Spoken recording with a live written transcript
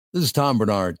This is Tom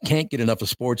Bernard. Can't get enough of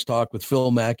sports talk with Phil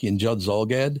Mackey and Judd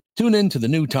Zolgad? Tune in to the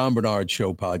new Tom Bernard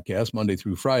Show podcast Monday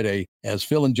through Friday as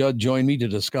Phil and Judd join me to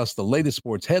discuss the latest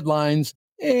sports headlines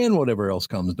and whatever else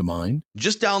comes to mind.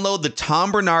 Just download the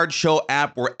Tom Bernard Show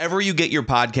app wherever you get your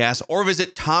podcasts or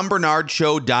visit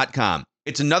tombernardshow.com.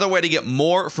 It's another way to get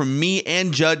more from me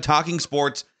and Judd talking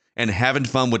sports and having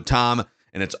fun with Tom,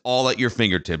 and it's all at your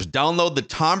fingertips. Download the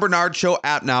Tom Bernard Show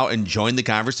app now and join the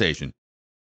conversation.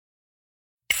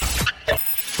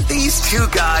 These two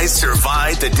guys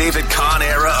survived the David Kahn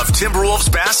era of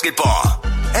Timberwolves basketball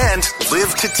and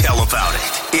live to tell about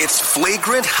it. It's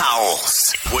Flagrant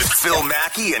Howls with Phil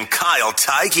Mackey and Kyle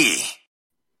Teige.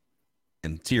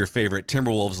 And to your favorite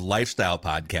Timberwolves lifestyle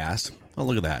podcast. Oh,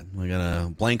 look at that. We got a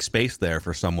blank space there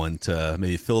for someone to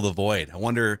maybe fill the void. I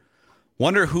wonder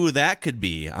who that could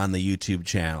be on the YouTube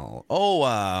channel.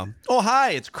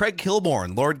 Hi, it's Craig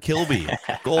Kilborn, Lord Kilby,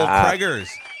 Gold Craigers.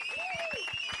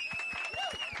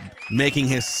 Making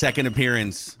his second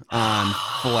appearance on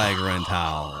Flagrant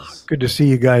Howls. Good to see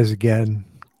you guys again.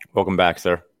 Welcome back,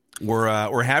 sir.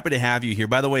 We're happy to have you here.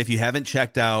 By the way, if you haven't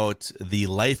checked out the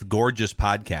Life Gorgeous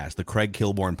podcast, the Craig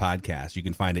Kilborn podcast, you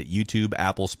can find it YouTube,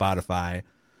 Apple, Spotify.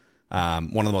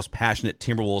 One of the most passionate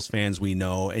Timberwolves fans we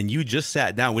know. And you just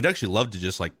sat down. We'd actually love to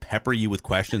just like pepper you with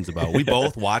questions about. We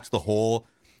both watched the whole.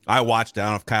 I watched. I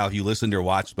don't know if Kyle, if you listened or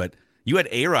watched, but you had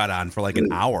A-Rod on for like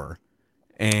an hour.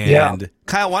 And yeah.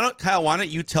 Kyle, why don't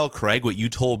you tell Craig what you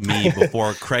told me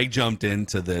before Craig jumped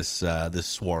into this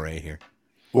soiree here?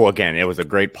 Well, again, it was a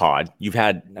great pod. You've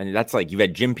had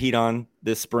Jim Pete on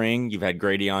this spring, you've had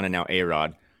Grady on, and now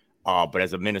A-Rod. But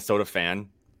as a Minnesota fan,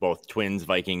 both Twins,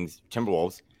 Vikings,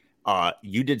 Timberwolves,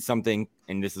 you did something,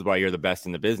 and this is why you're the best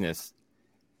in the business.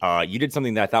 You did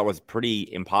something that I thought was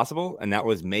pretty impossible, and that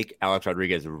was make Alex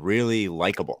Rodriguez really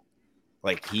likable.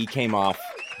 Like, he came off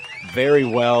very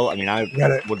well. I mean, I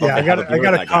got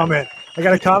a comment. I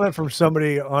got a comment from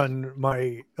somebody on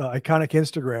my iconic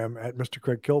Instagram at Mr.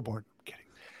 Craig Kilborn. I'm kidding,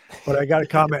 but I got a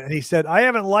comment, and he said, "I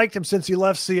haven't liked him since he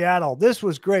left Seattle. This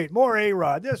was great. More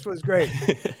A-Rod. This was great."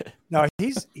 Now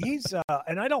he's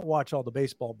and I don't watch all the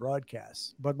baseball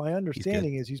broadcasts, but my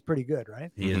understanding is he's pretty good,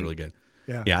 right? He is really good.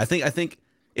 Yeah. I think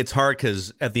it's hard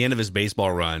because at the end of his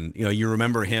baseball run, you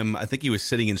remember him. I think he was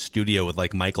sitting in studio with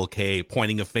like Michael Kay,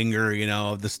 pointing a finger,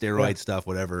 the steroid stuff,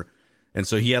 whatever. And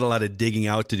so he had a lot of digging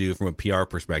out to do from a PR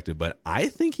perspective. But I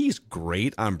think he's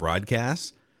great on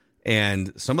broadcasts.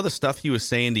 And some of the stuff he was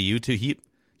saying to you too,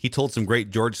 he told some great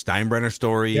George Steinbrenner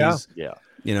stories. Yeah.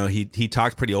 He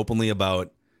talked pretty openly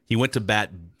about he went to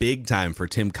bat big time for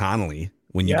Tim Connolly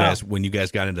when you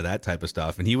guys got into that type of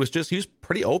stuff. And he was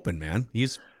pretty open, man.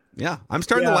 I'm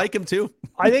starting to like him too.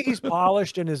 I think he's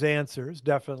polished in his answers.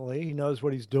 Definitely. He knows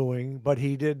what he's doing, but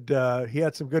he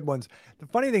had some good ones. The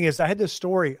funny thing is I had this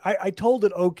story. I told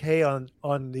it okay on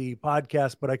the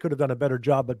podcast, but I could have done a better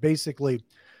job. But basically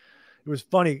it was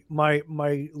funny.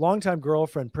 My longtime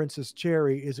girlfriend, Princess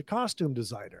Cherry, is a costume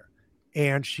designer,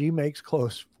 and she makes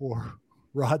clothes for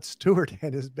Rod Stewart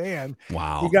and his band.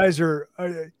 Wow. You guys are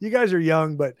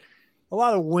young, but a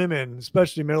lot of women,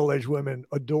 especially middle-aged women,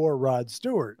 adore Rod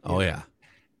Stewart. Oh, yeah.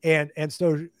 And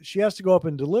so she has to go up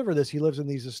and deliver this. He lives in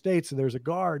these estates, and there's a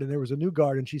guard, and there was a new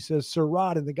guard, and she says, "Sir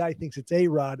Rod," and the guy thinks it's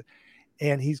A-Rod,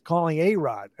 and he's calling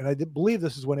A-Rod. And I believe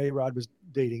this is when A-Rod was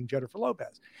dating Jennifer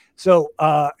Lopez. So,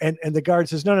 and the guard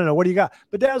says, no, what do you got?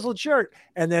 Bedazzled shirt.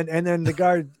 And then the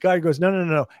guard goes,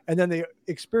 no. And then the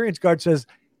experienced guard says,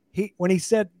 she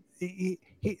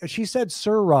said,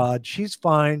 "Sir Rod, she's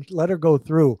fine. Let her go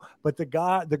through." But the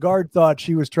guard thought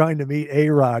she was trying to meet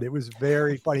A-Rod. It was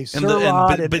very funny.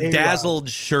 Bedazzled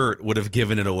shirt would have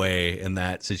given it away in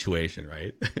that situation,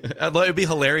 right? It'd be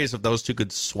hilarious if those two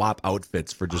could swap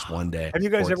outfits for just one day. Have you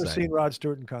guys ever seen Rod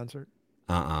Stewart in concert?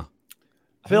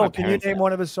 Phil, can you name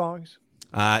one of his songs?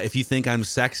 If You Think I'm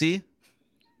Sexy.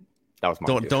 That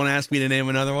was don't ask me to name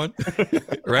another one.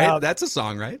 Right? That's a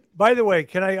song, right? By the way,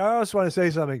 I also want to say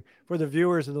something for the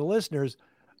viewers and the listeners.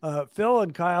 Phil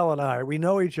and Kyle and I, we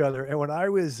know each other. And when I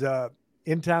was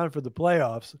in town for the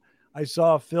playoffs, I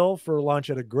saw Phil for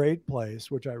lunch at a great place,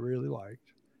 which I really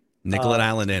liked. Nicollet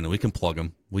Island Inn. We can plug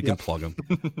him. Can plug him.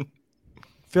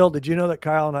 Phil, did you know that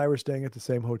Kyle and I were staying at the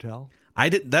same hotel? I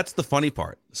did. That's the funny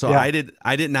part. So I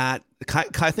did not.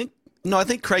 I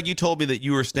think Craig, you told me that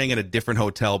you were staying at a different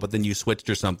hotel, but then you switched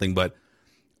or something. But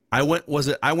I went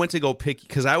to go pick,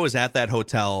 because I was at that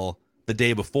hotel the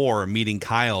day before meeting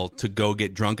Kyle to go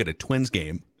get drunk at a Twins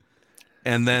game.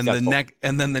 And then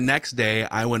the next day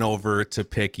I went over to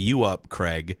pick you up,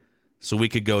 Craig, so we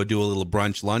could go do a little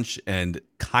brunch lunch, and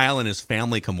Kyle and his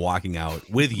family come walking out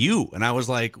with you. And I was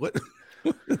like, what?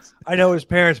 I know his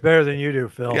parents better than you do,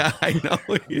 Phil. Yeah, I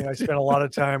know. I spent a lot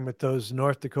of time with those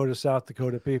North Dakota, South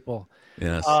Dakota people.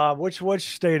 Yes.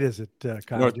 Which state is it,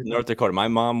 Kyle? North Dakota. My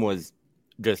mom was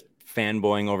just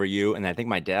fanboying over you, and I think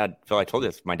my dad, Phil, I told you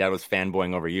this, my dad was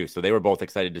fanboying over you. So they were both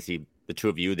excited to see the two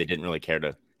of you. They didn't really care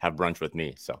to have brunch with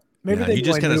me. So maybe you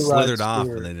just kind of slithered off,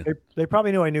 and they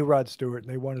probably knew I knew Rod Stewart,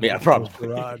 and they wanted to probably.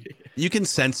 Rod. You can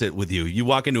sense it with you. You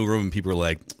walk into a room and people are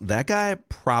like, "That guy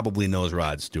probably knows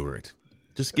Rod Stewart."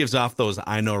 Just gives off those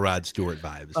 "I know Rod Stewart"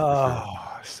 vibes.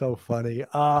 Oh, so funny.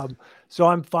 So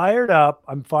I'm fired up.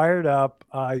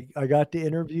 I got to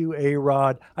interview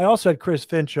A-Rod. I also had Chris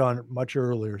Finch on much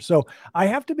earlier. So I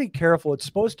have to be careful. It's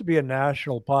supposed to be a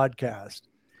national podcast.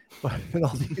 But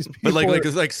all these people but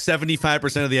like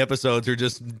 75% of the episodes are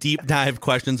just deep dive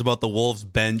questions about the Wolves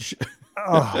bench.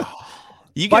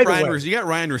 You got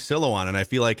Ryan Russillo on, and I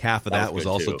feel like half of that was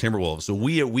also too. Timberwolves. So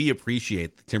we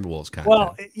appreciate the Timberwolves content.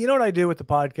 Well, you know what I do with the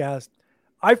podcast?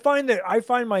 I find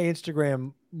my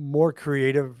Instagram more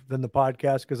creative than the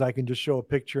podcast because I can just show a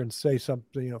picture and say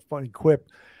something, funny quip.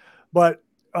 But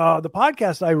the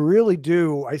podcast, I really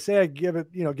do. I say I give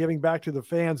it, giving back to the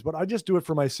fans, but I just do it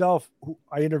for myself.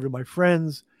 I interview my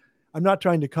friends. I'm not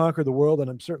trying to conquer the world, and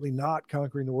I'm certainly not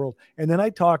conquering the world. And then I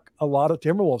talk a lot of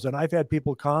Timberwolves, and I've had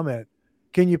people comment,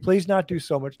 "Can you please not do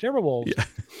so much Timberwolves?" Yeah.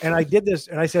 And I did this,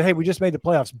 and I said, "Hey, we just made the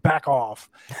playoffs. Back off."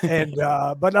 And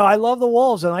but no, I love the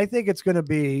Wolves, and I think it's going to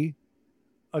be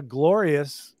a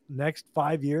glorious next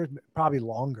 5 years, probably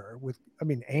longer.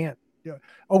 Ant.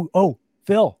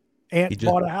 Phil, Ant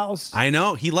bought a house. I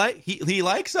know he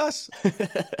likes us.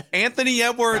 Anthony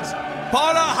Edwards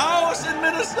bought a house in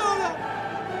Minnesota.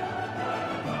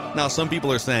 Now, some people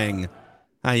are saying,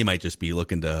 he might just be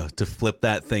looking to flip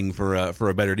that thing for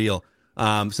a better deal.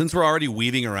 Since we're already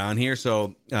weaving around here,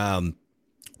 so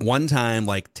one time,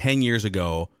 like 10 years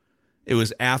ago, it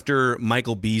was after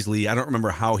Michael Beasley. I don't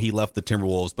remember how he left the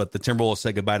Timberwolves, but the Timberwolves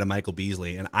said goodbye to Michael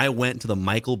Beasley, and I went to the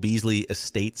Michael Beasley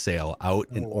estate sale out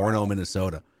in Orono,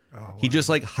 Minnesota. He just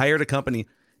hired a company,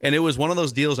 and it was one of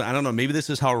those deals. I don't know, maybe this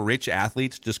is how rich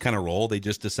athletes just kind of roll. They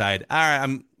just decide, all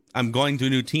right, I'm going to a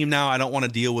new team now. I don't want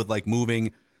to deal with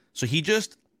moving. So he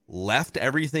just left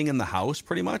everything in the house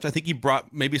pretty much. I think he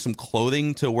brought maybe some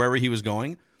clothing to wherever he was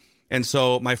going. And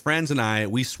so my friends and I,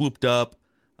 we swooped up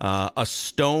a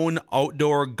stone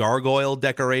outdoor gargoyle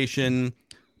decoration.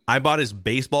 I bought his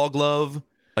baseball glove,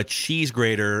 a cheese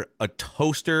grater, a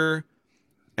toaster,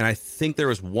 and I think there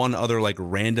was one other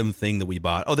random thing that we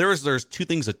bought. Oh, there's two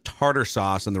things of tartar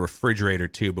sauce in the refrigerator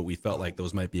too, but we felt like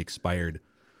those might be expired.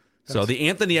 So the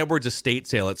Anthony Edwards estate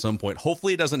sale at some point.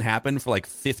 Hopefully it doesn't happen for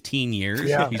 15 years.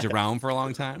 Yeah. He's around for a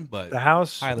long time. But the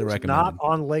house highly is not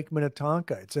on Lake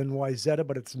Minnetonka. It's in Wayzata,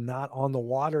 but it's not on the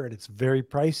water, and it's very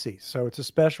pricey. So it's a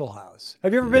special house.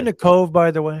 Have you ever been to Cove,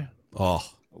 by the way? Oh,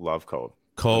 love Cove.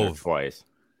 Twice.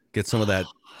 Get some of that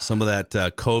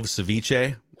Cove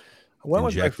ceviche. I went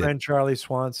with my friend Charlie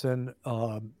Swanson.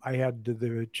 I had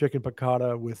the chicken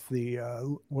piccata with the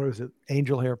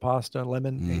angel hair pasta,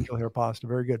 angel hair pasta,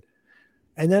 very good.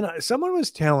 And then someone was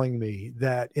telling me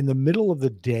that in the middle of the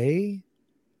day,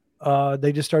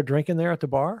 they just start drinking there at the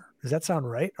bar. Does that sound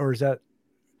right, or is that?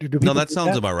 No, that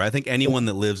sounds about right. I think anyone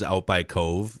that lives out by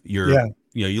Cove, you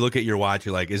look at your watch,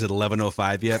 you're like, is it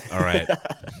 11:05 yet? All right.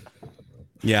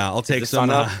 Yeah, I'll take some.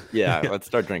 Let's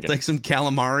start drinking. Take some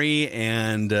calamari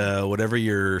and whatever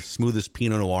your smoothest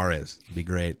Pinot Noir is. It'd be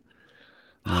great.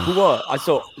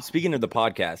 So speaking of the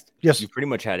podcast, yes, you pretty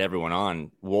much had everyone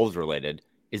on Wolves related.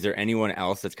 Is there anyone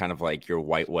else that's kind of like your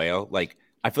white whale?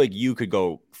 I feel like you could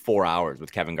go 4 hours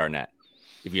with Kevin Garnett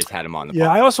if you just had him on the podcast.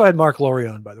 I also had Mark Laurie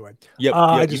on, by the way.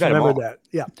 I just remembered that.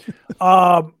 Yeah.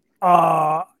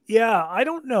 I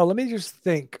don't know. Let me just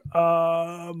think.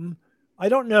 I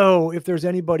don't know if there's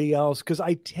anybody else, because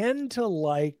I tend to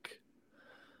like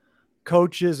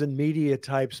coaches and media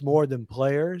types more than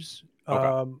players.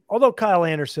 Okay. Although Kyle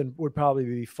Anderson would probably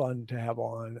be fun to have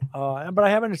on, but I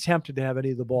haven't attempted to have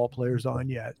any of the ball players on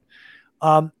yet.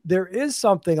 There is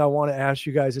something I want to ask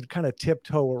you guys and kind of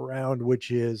tiptoe around,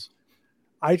 which is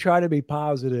I try to be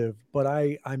positive, but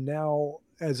I'm now,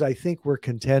 as I think we're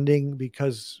contending,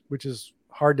 which is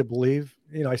hard to believe.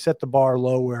 I set the bar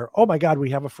low where, oh my God, we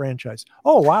have a franchise.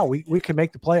 Oh wow, we can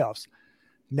make the playoffs.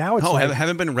 Now it's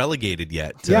haven't been relegated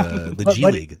yet to the G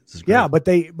League. Yeah, but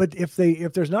if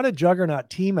there's not a juggernaut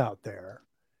team out there,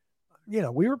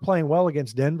 we were playing well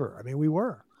against Denver. I mean, we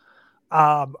were.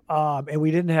 And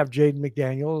we didn't have Jaden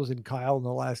McDaniels and Kyle in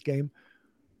the last game,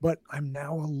 but I'm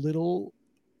now a little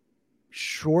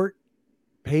short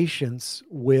patience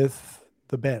with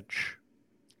the bench.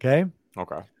 Okay.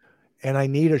 and I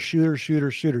need a shooter.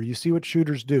 You see what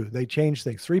shooters do. They change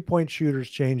things. 3-point shooters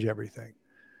change everything.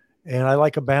 And I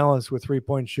like a balance with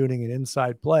 3-point shooting and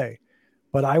inside play.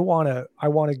 But I want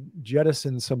to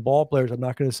jettison some ball players. I'm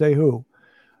not going to say who,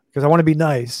 because I want to be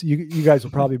nice. You guys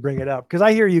will probably bring it up because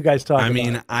I hear you guys talking. I mean,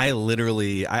 about it. I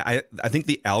literally, I think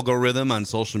the algorithm on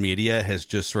social media has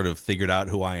just sort of figured out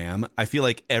who I am. I feel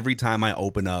like every time I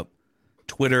open up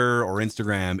Twitter or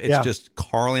Instagram, it's just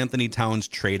Karl Anthony Towns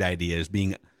trade ideas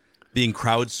being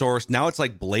crowdsourced. Now it's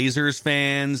like Blazers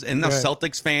fans and now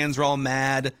Celtics fans are all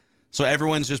mad. So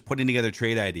everyone's just putting together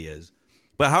trade ideas.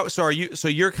 But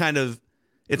you're kind of,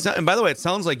 it's not, and by the way, it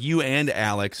sounds like you and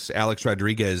Alex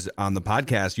Rodriguez on the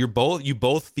podcast, you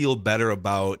both feel better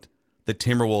about the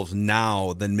Timberwolves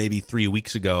now than maybe 3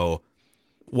 weeks ago,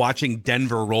 watching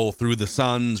Denver roll through the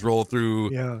Suns, roll through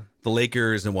the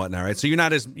Lakers and whatnot, right? So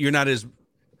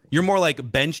you're more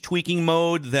like bench tweaking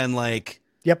mode than like,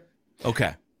 yep.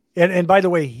 Okay. And by the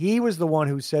way, he was the one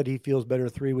who said he feels better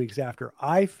 3 weeks after.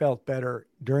 I felt better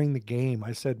during the game.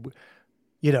 I said,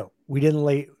 we didn't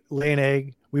lay an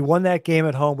egg. We won that game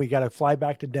at home. We got to fly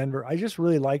back to Denver. I just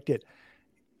really liked it.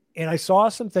 And I saw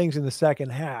some things in the second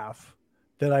half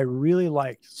that I really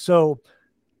liked. So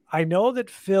I know that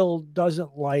Phil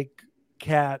doesn't like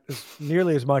Cat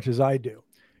nearly as much as I do.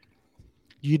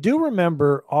 You do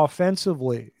remember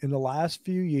offensively in the last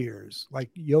few years,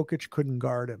 like Jokic couldn't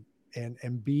guard him. And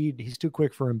Embiid, he's too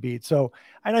quick for Embiid. So,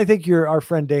 and I think our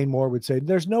friend Dane Moore would say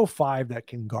there's no 5 that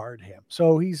can guard him.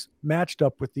 So he's matched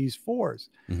up with these 4s.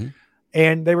 Mm-hmm.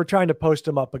 And they were trying to post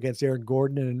him up against Aaron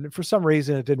Gordon. And for some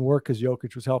reason it didn't work because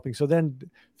Jokic was helping. So then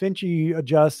Finchie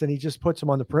adjusts and he just puts him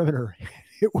on the perimeter.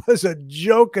 It was a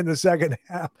joke in the second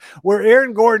half where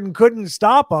Aaron Gordon couldn't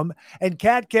stop him. And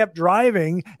Cat kept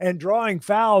driving and drawing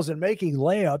fouls and making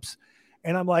layups.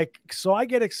 And I'm like, so I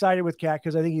get excited with Cat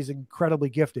because I think he's incredibly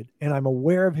gifted and I'm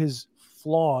aware of his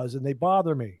flaws and they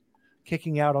bother me.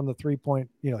 Kicking out on the 3-point,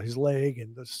 his leg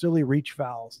and the silly reach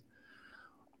fouls.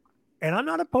 And I'm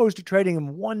not opposed to trading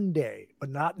him one day, but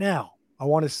not now. I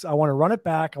want to run it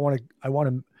back. I want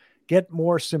to get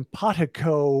more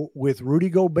simpatico with Rudy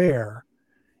Gobert.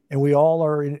 And we all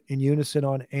are in unison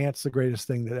on Ant's the greatest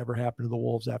thing that ever happened to the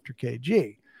Wolves after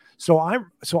KG. So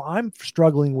I'm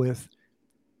struggling with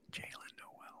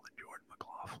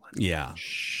Yeah.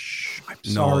 I'm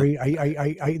sorry.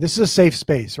 I this is a safe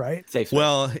space, right? Safe space.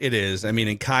 Well, it is. I mean,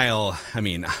 and Kyle,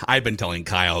 I've been telling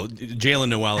Kyle, Jalen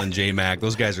Noel and J-Mac,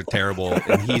 those guys are terrible.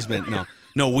 And he's been,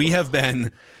 we have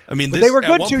been, they were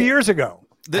good 2 years ago.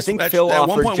 I think Phil at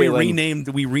one point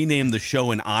Jalen... we renamed the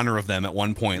show in honor of them at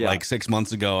one point, like 6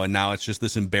 months ago. And now it's just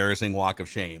this embarrassing walk of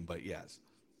shame, but yes.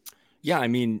 Yeah.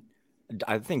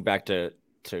 I think back to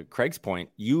Craig's point,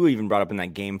 you even brought up in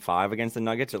that game 5 against the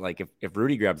Nuggets, like if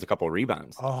Rudy grabs a couple of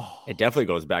rebounds, it definitely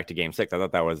goes back to game 6. I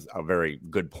thought that was a very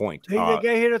good point. The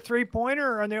guy hit a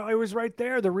 3-pointer and it was right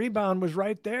there. The rebound was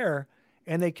right there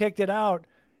and they kicked it out.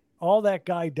 All that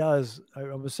guy does, I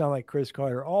almost sound like Chris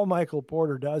Carter. All Michael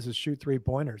Porter does is shoot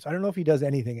 3-pointers. I don't know if he does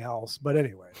anything else, but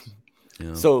anyways.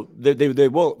 Yeah. So they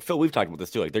will, Phil, we've talked about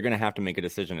this too. Like they're going to have to make a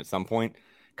decision at some point.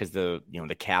 Because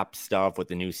the cap stuff with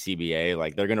the new CBA,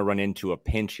 like they're going to run into a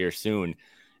pinch here soon, and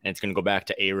it's going to go back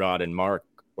to A-Rod and Mark.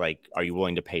 Like, are you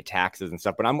willing to pay taxes and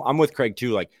stuff? But I'm with Craig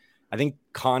too. Like, I think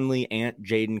Conley, Ant,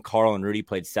 Jaden, Karl, and Rudy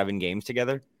played 7 games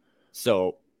together,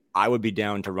 so I would be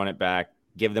down to run it back,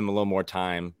 give them a little more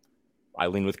time. I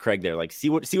lean with Craig there. Like, see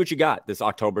what you got this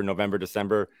October, November,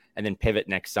 December, and then pivot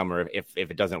next summer if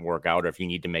it doesn't work out or if you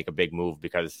need to make a big move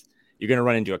because you're going to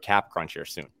run into a cap crunch here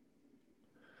soon.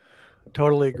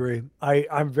 Totally agree.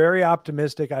 I'm very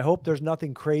optimistic. I hope there's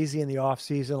nothing crazy in the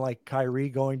offseason like Kyrie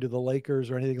going to the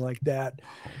Lakers or anything like that.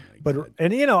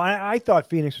 I thought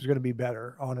Phoenix was going to be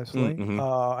better, honestly. Mm-hmm.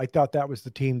 I thought that was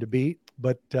the team to beat,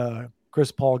 but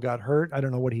Chris Paul got hurt. I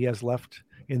don't know what he has left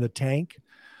in the tank.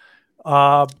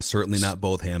 Certainly not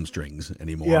both hamstrings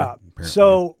anymore. Yeah.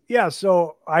 Apparently.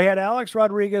 So I had Alex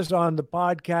Rodriguez on the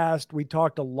podcast. We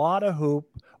talked a lot of hoop.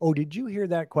 Oh, did you hear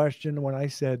that question when I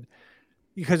said,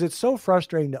 because it's so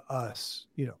frustrating to us,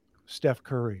 Steph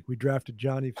Curry, we drafted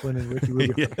Johnny Flynn and Ricky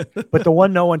Rubio, Yeah. But the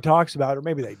one no one talks about, or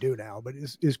maybe they do now, but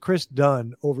is Chris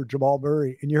Dunn over Jamal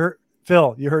Murray? And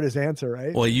Phil, you heard his answer,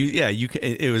 right? Well,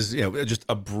 it was just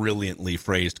a brilliantly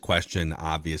phrased question,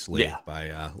 obviously,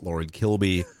 by Lord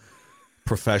Kilby,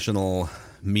 professional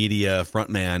media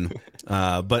frontman.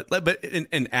 But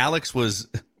Alex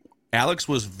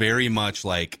was very much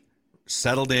like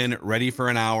settled in, ready for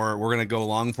an hour. We're going to go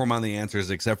long form on the answers,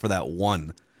 except for that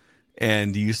one.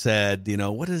 And you said,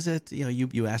 what is it?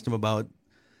 You asked him about.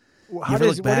 You ever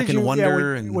look back and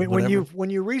wonder and when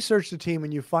you research the team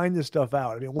and you find this stuff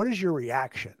out. What is your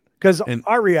reaction? Because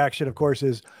our reaction, of course,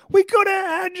 is we could have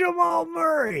had Jamal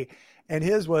Murray, and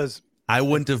his was. I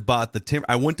wouldn't have bought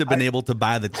I wouldn't have been able to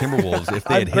buy the Timberwolves if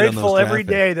they had I'm hit on those grateful draft every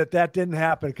picks. day that didn't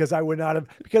happen because I would not have,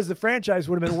 because the franchise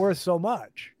would have been worth so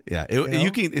much. Yeah,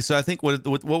 you can. So I think what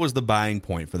was the buying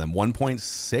point for them?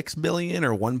 1.6 billion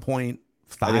or 1.5?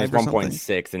 I think it was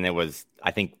 1.6, and it was,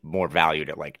 I think, more valued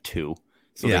at like 2.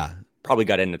 So they probably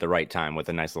got in at the right time with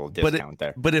a nice little discount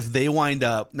there. But if they wind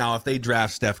up now, if they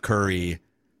draft Steph Curry,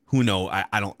 who knows?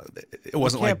 I don't. It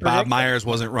wasn't like Bob Myers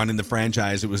wasn't running the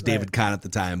franchise. It was David Kahn at the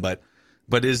time. But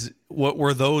what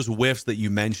were those whiffs that you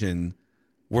mentioned?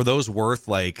 Were those worth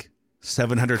like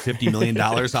 $750 million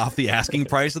off the asking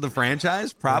price of the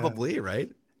franchise? Probably, right?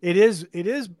 It is.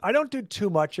 I don't do too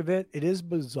much of it. It is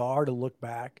bizarre to look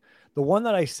back. The one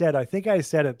that I think I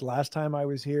said it last time I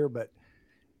was here, but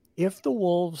if the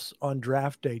Wolves on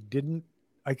draft day didn't,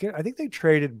 I think they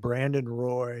traded Brandon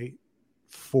Roy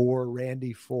for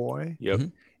Randy Foye. Yep. Mm-hmm.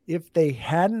 If they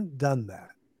hadn't done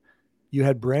that, you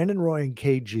had Brandon Roy and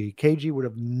KG. KG would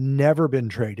have never been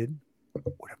traded,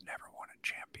 would have never won a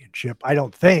championship, I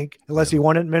don't think, unless he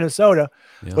won it in Minnesota.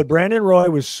 Yeah. But Brandon Roy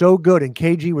was so good and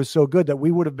KG was so good that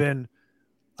we would have been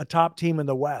a top team in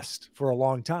the West for a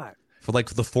long time. For like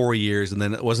the 4 years, and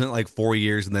then it wasn't like 4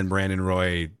 years, and then Brandon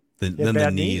Roy, then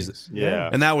the knees. Yeah.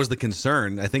 And that was the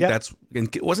concern. I think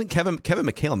it wasn't Kevin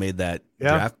McHale made that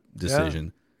draft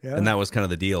decision. Yeah. And that was kind of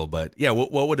the deal. But yeah,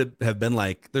 what would it have been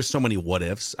like? There's so many what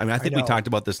ifs. I mean, I think we talked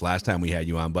about this last time we had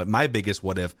you on, but my biggest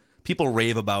what if, people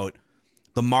rave about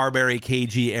the Marbury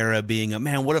KG era being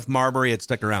what if Marbury had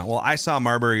stuck around? Well, I saw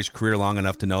Marbury's career long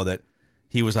enough to know that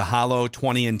he was a hollow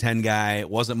 20-10 guy,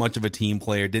 wasn't much of a team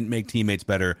player, didn't make teammates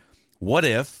better. What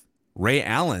if Ray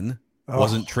Allen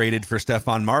wasn't traded for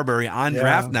Stephon Marbury on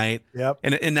draft night? Yep.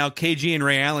 And now KG and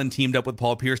Ray Allen teamed up with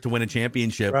Paul Pierce to win a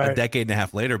championship a decade and a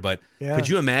half later. But could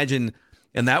you imagine?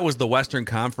 And that was the Western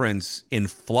Conference in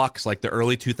flux, like the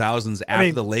early 2000s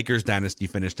after the Lakers dynasty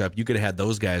finished up. You could have had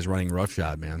those guys running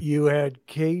roughshod, man. You had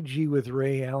KG with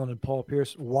Ray Allen and Paul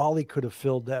Pierce. Wally could have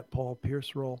filled that Paul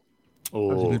Pierce role.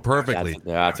 Oh, perfectly.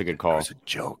 That's a good call. That was a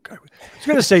joke. I was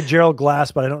going to say Gerald Glass,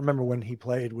 but I don't remember when he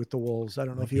played with the Wolves. I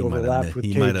don't know if he overlapped with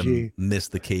KG. He might have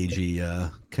missed the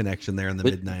KG connection there in the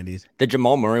mid-90s. The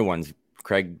Jamal Murray ones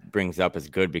Craig brings up is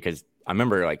good because I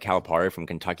remember like Calipari from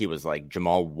Kentucky was like,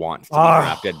 Jamal wants to be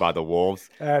drafted by the Wolves.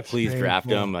 Please draft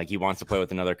him. Like he wants to play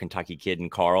with another Kentucky kid in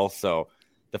Carl. So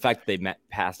the fact that they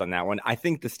passed on that one, I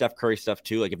think the Steph Curry stuff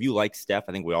too. Like if you like Steph,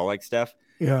 I think we all like Steph.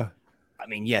 Yeah. I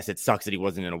mean, yes, it sucks that he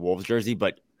wasn't in a Wolves jersey,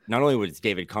 but not only was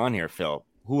David Kahn here, Phil,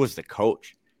 who was the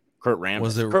coach? Kurt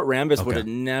Rambis. Kurt Rambis would have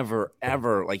never,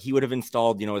 ever, like he would have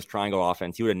installed, his triangle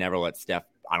offense. He would have never let Steph,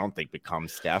 I don't think, become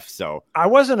Steph. So I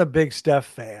wasn't a big Steph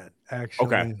fan, actually.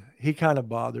 Okay. He kind of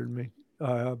bothered me.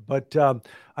 But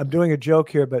I'm doing a joke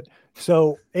here, but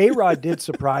so A-Rod did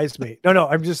surprise me. No,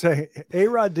 I'm just saying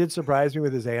A-Rod did surprise me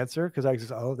with his answer because I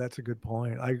just, that's a good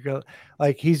point.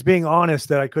 Like he's being honest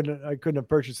that I couldn't have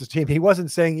purchased this team. He wasn't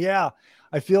saying,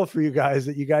 I feel for you guys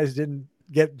that you guys didn't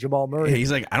get Jamal Murray. Yeah,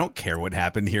 he's like, I don't care what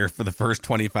happened here for the first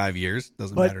 25 years.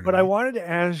 Doesn't matter. But I wanted to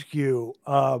ask you,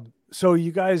 so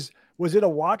you guys, was it a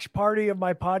watch party of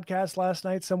my podcast last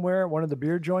night somewhere at one of the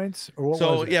beer joints? Or what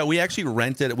was it? Yeah, we actually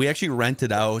rented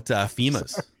out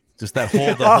FEMA's. Just the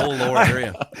whole lower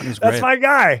area. That's great. My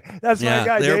guy. That's my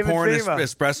guy. They were David pouring FEMA.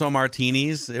 espresso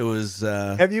martinis. It was.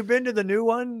 Have you been to the new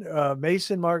one,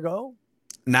 Mason Margot?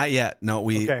 Not yet. No,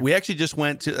 we actually just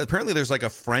went to. Apparently, there's like a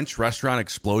French restaurant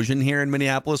explosion here in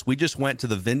Minneapolis. We just went to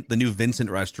the new Vincent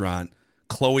restaurant,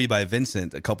 Chloe by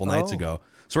Vincent, a couple nights ago.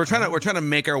 So we're trying to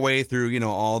make our way through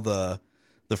all the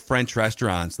French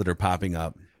restaurants that are popping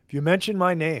up. If you mention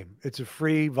my name, it's a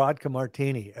free vodka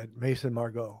martini at Mason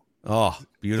Margot. Oh,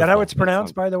 beautiful! Is that how it's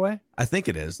pronounced, by the way? I think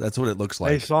it is. That's what it looks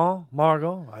like. Mason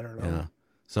Margot. I don't know. Yeah.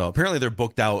 So apparently they're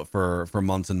booked out for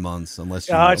months and months, unless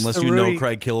you know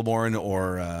Craig Kilborn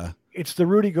or. It's the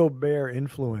Rudy Gobert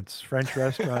influence. French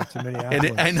restaurants in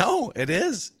Minneapolis. I know it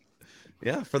is.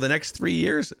 Yeah, for the next 3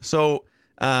 years. So,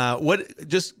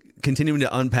 just continuing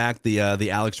to unpack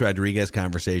the Alex Rodriguez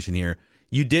conversation here.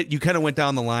 You kind of went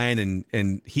down the line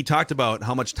and he talked about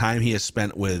how much time he has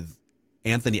spent with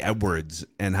Anthony Edwards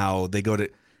and how they go to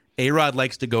A-Rod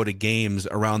likes to go to games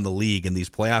around the league in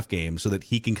these playoff games so that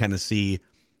he can kind of see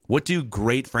what do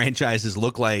great franchises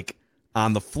look like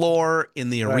on the floor,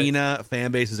 in the arena,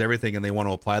 fan bases, everything, and they want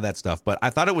to apply that stuff. But I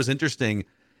thought it was interesting.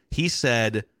 He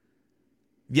said,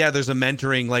 there's a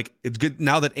mentoring, like it's good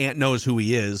now that Ant knows who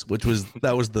he is,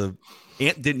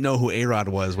 Ant didn't know who A-Rod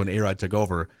was when A-Rod took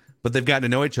over, but they've gotten to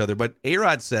know each other. But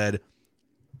A-Rod said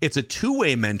it's a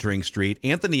two-way mentoring street.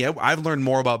 I've learned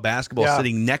more about basketball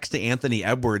sitting next to Anthony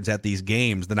Edwards at these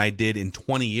games than I did in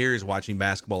 20 years watching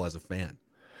basketball as a fan.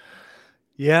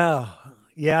 Yeah.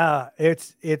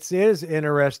 It is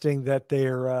interesting that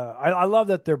they're, I love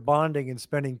that they're bonding and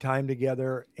spending time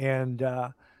together. And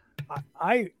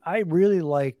I really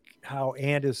like how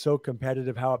Ant is so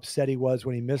competitive, how upset he was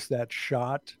when he missed that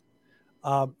shot.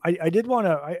 I did want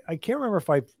to, I can't remember if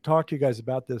I talked to you guys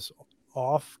about this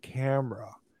off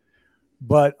camera,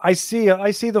 but I see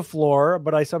the floor,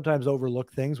 but I sometimes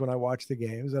overlook things when I watch the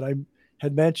games. And I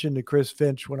had mentioned to Chris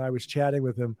Finch when I was chatting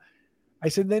with him, I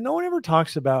said, no one ever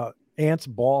talks about Ant's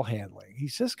ball handling. He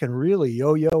just can really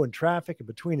yo-yo in traffic and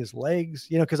between his legs,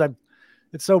 because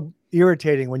it's so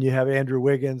irritating when you have Andrew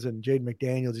Wiggins and Jaden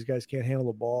McDaniels. These guys can't handle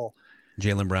the ball.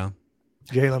 Jaylen Brown.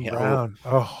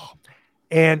 Oh,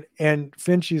 and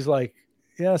Finchie's like,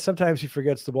 yeah, sometimes he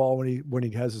forgets the ball when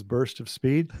he has his burst of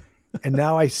speed. And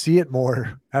now I see it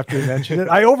more after he mentioned it.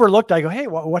 I overlooked. I go, hey,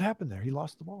 what happened there? He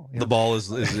lost the ball. The ball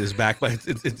is back by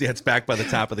it's back by the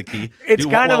top of the key. It's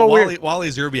kind of a weird. Wally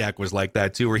Zerbiak was like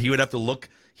that too, where he would have to look.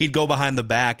 He'd go behind the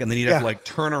back, and then he'd have to like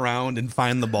turn around and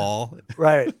find the ball.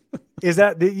 Right? Is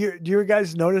that do you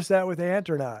guys notice that with Ant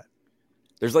or not?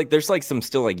 There's some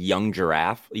still like young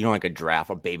giraffe, like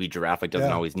a baby giraffe, like doesn't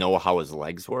always know how his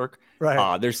legs work.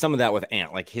 Right. There's some of that with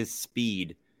Ant, like his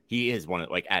speed. He is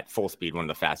at full speed, one of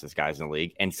the fastest guys in the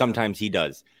league. And sometimes he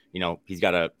does, he's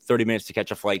got 30 minutes to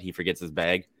catch a flight. He forgets his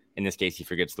bag. In this case, he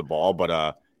forgets the ball,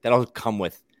 but that'll come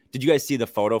with. Did you guys see the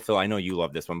photo, Phil? I know you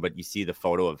love this one, but you see the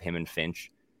photo of him and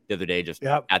Finch the other day, just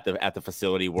at the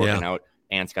facility working out.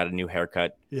 Ant's got a new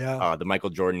haircut. Yeah. The Michael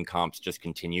Jordan comps just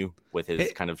continue with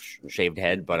his kind of shaved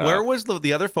head. But where was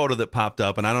the other photo that popped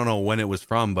up? And I don't know when it was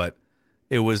from, but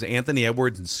it was Anthony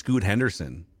Edwards and Scoot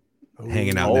Henderson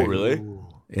hanging out there. Oh, really? Ooh.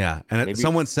 Yeah, and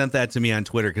someone sent that to me on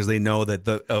Twitter because they know that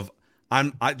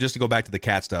just to go back to the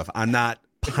cat stuff. I'm not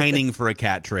pining for a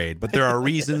cat trade, but there are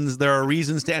reasons. There are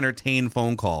reasons to entertain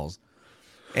phone calls,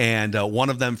 and one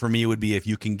of them for me would be if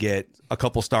you can get a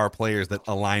couple star players that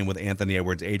align with Anthony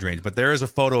Edwards' age range. But there is a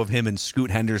photo of him and Scoot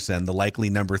Henderson, the likely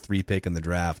number 3 pick in the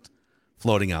draft,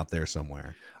 floating out there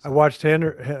somewhere. I watched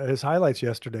his highlights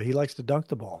yesterday. He likes to dunk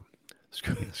the ball.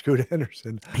 Scoot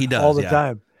Henderson. He does all the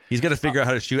time. He's got to figure out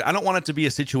how to shoot. I don't want it to be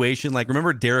a situation like,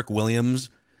 remember Derek Williams?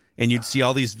 And you'd see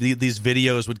all these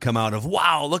videos would come out of,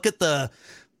 wow, look at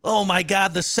oh my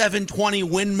God, the 720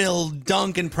 windmill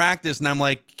dunk in practice. And I'm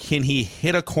like, can he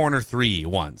hit a corner 3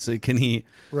 once? Can he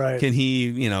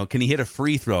hit a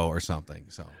free throw or something?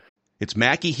 So it's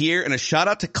Mackie here, and a shout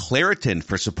out to Claritin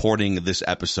for supporting this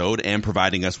episode and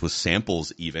providing us with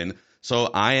samples even. So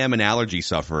I am an allergy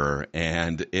sufferer,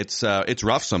 and it's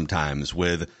rough sometimes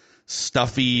with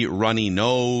stuffy, runny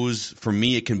nose. For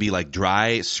me, it can be like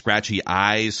dry, scratchy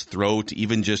eyes, throat,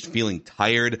 even just feeling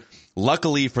tired.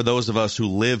 Luckily, for those of us who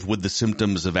live with the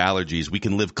symptoms of allergies, we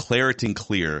can live Claritin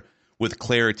Clear with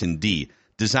Claritin D.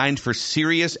 Designed for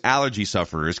serious allergy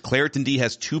sufferers, Claritin D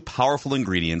has 2 powerful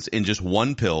ingredients in just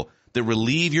 1 pill that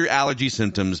relieve your allergy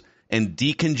symptoms and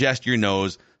decongest your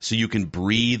nose so you can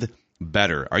breathe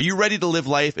better. Are you ready to live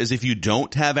life as if you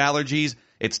don't have allergies?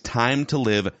 It's time to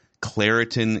live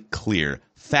Claritin Clear.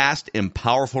 Fast and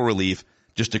powerful relief,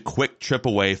 just a quick trip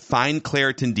away. Find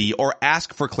Claritin D or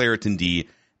ask for Claritin D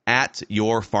at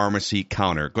your pharmacy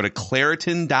counter. Go to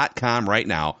Claritin.com right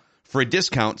now for a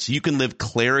discount so you can live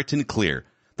Claritin Clear.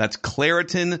 That's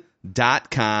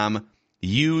Claritin.com.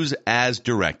 Use as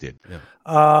directed. Yeah.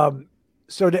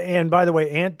 And by the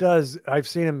way, Ant does, I've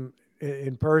seen him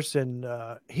in person.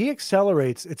 He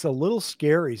accelerates. It's a little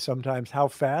scary sometimes how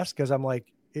fast, because I'm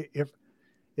like, if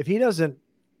he doesn't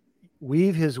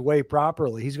weave his way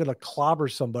properly, he's going to clobber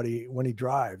somebody when he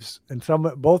drives, and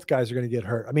both guys are going to get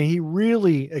hurt. I mean, he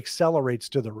really accelerates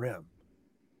to the rim.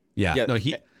 Yeah. No,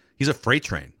 he's a freight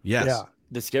train. Yes. Yeah.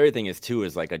 The scary thing is too,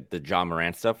 the Ja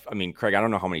Morant stuff. I mean, Craig, I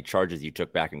don't know how many charges you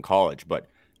took back in college, but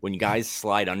when guys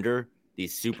slide under,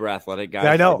 these super athletic guys,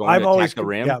 I know. I'm always the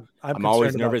rim. Yeah, I'm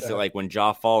always nervous that when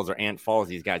Ja falls or Ant falls,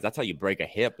 these guys, that's how you break a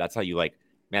hip. That's how you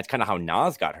man, it's kind of how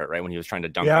Nas got hurt, right? When he was trying to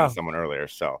dunk on someone earlier.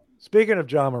 So speaking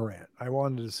of Ja Morant, I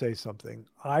wanted to say something.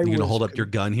 You going to hold up your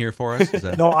gun here for us? Is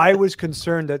that... No, I was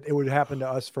concerned that it would happen to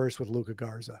us first with Luka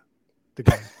Garza. The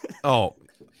guy. Oh,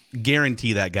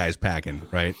 guarantee that guy's packing,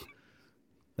 right?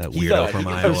 That weirdo from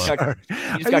Iowa.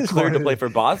 He just got cleared to play for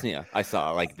Bosnia. I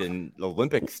saw the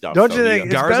Olympic stuff. Don't you think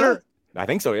it's better? I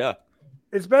think so, yeah.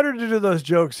 It's better to do those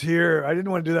jokes here. I didn't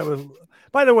want to do that with.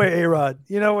 By the way, A-Rod,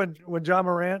 when Ja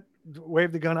Morant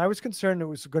waved the gun, I was concerned it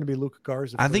was going to be Luka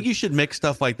Garza. I think you should mix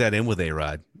stuff like that in with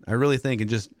A-Rod. I really think, and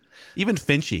just even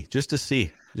Finchy, just to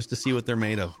see what they're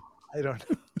made of. I don't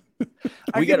know.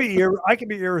 I can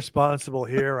be irresponsible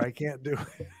here. I can't do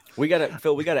it.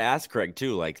 Phil, we gotta ask Craig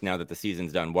too. Like now that the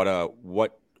season's done,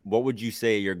 what would you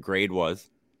say your grade was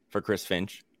for Chris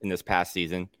Finch in this past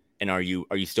season? And are you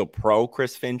still pro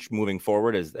Chris Finch moving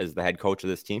forward as the head coach of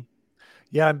this team?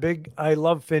 Yeah, I'm big. I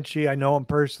love Finchy. I know him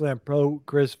personally. I'm pro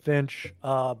Chris Finch.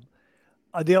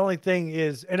 The only thing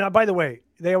is, and by the way,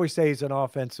 they always say he's an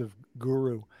offensive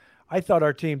guru. I thought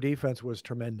our team defense was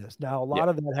tremendous. Now, a lot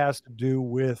of that has to do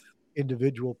with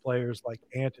individual players like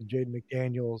Ant and Jaden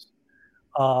McDaniels,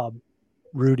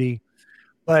 Rudy.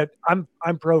 But I'm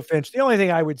pro Finch. The only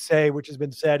thing I would say, which has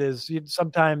been said, is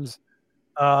sometimes,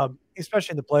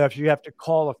 especially in the playoffs, you have to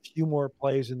call a few more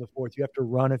plays in the fourth. You have to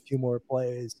run a few more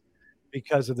plays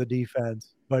because of the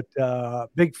defense. But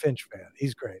big Finch fan.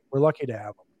 He's great. We're lucky to have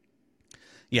him.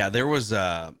 Yeah, there was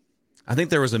I think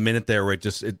there was a minute there where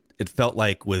it felt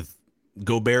like with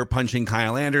Gobert punching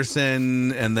Kyle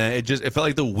Anderson, and then it felt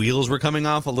like the wheels were coming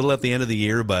off a little at the end of the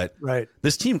year. But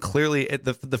this team clearly,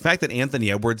 the fact that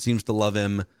Anthony Edwards seems to love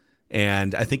him,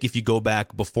 and I think if you go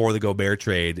back before the Gobert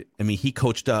trade, I mean, he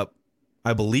coached up,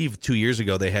 I believe 2 years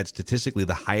ago, they had statistically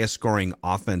the highest scoring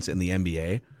offense in the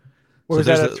NBA. Was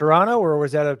that at Toronto or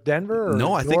was that at Denver? Or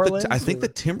no, I think the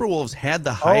Timberwolves had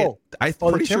the highest. I'm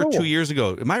pretty sure 2 years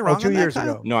ago. Am I wrong? 2 years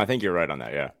ago. No, I think you're right on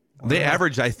that. Yeah. They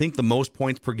averaged, I think, the most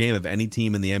points per game of any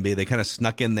team in the NBA. They kind of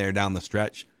snuck in there down the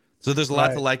stretch. So there's a lot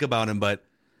to like about him, but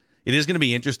it is going to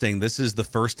be interesting. This is the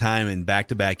first time in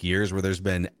back-to-back years where there's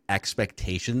been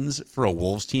expectations for a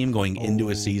Wolves team going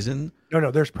into a season. No,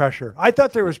 there's pressure. I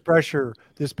thought there was pressure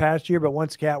this past year, but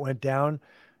once Cat went down,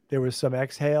 there was some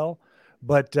exhale.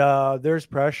 But there's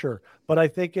pressure. But I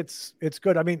think it's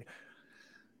good. I mean,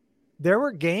 there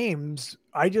were games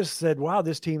I just said, wow,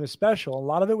 this team is special. A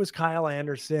lot of it was Kyle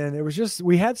Anderson. It was just,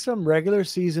 we had some regular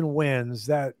season wins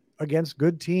that against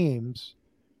good teams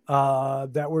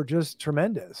that were just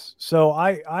tremendous. So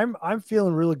I'm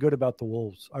feeling really good about the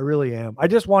Wolves. I really am. I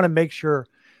just want to make sure,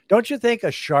 don't you think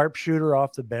a sharpshooter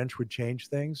off the bench would change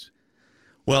things?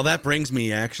 Well, that brings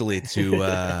me actually to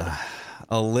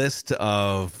a list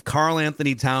of Karl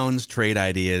Anthony Towns trade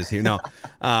ideas here. No,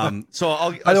 so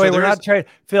I'll. By the way, we're not trading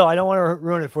Phil. I don't want to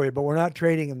ruin it for you, but we're not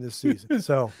trading him this season.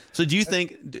 So do you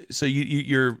think? So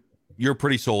you're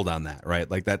pretty sold on that, right?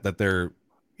 Like that they're.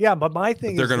 Yeah, but my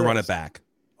thing is they're going to run it back.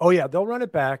 Oh yeah, they'll run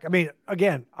it back. I mean,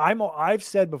 again, I've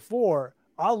said before,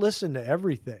 I'll listen to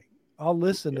everything.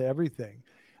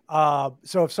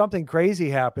 So if something crazy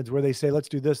happens where they say, let's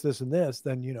do this, this, and this,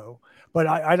 then, but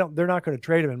I don't, they're not going to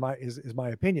trade him is my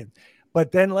opinion.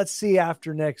 But then let's see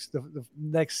after the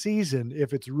next season,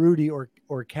 if it's Rudy or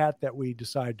Cat that we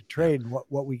decide to trade and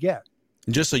what we get.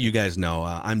 And just so you guys know,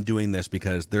 I'm doing this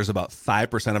because there's about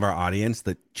 5% of our audience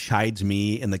that chides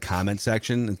me in the comment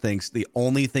section and thinks the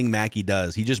only thing Mackey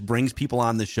does, he just brings people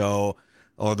on the show,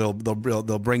 or they'll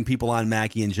bring people on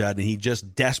Mackey and Judd, and he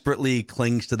just desperately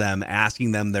clings to them,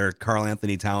 asking them their Karl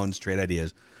Anthony Towns trade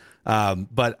ideas.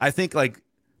 But I think like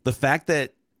the fact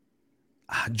that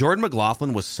Jordan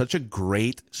McLaughlin was such a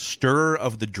great stirrer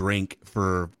of the drink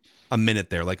for a minute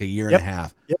there, like a year and a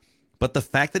half. Yep. But the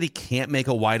fact that he can't make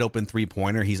a wide open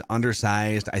 3-pointer, he's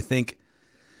undersized. I think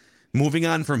moving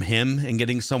on from him and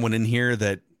getting someone in here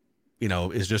that,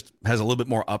 has a little bit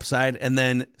more upside. And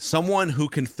then someone who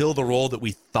can fill the role that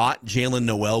we thought Jalen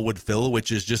Noel would fill,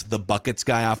 which is just the buckets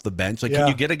guy off the bench. Like, can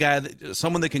you get a guy,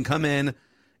 someone that can come in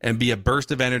and be a burst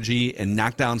of energy and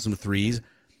knock down some threes?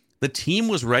 The team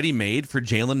was ready-made for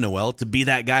Jalen Noel to be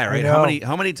that guy, right?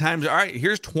 How many times? All right,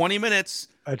 here's 20 minutes.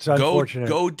 It's unfortunate.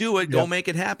 Go do it. Yep. Go make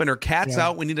it happen. Or Cat's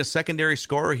out. We need a secondary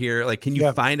scorer here. Like, can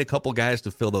you find a couple guys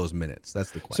to fill those minutes? That's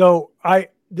the question. So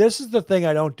this is the thing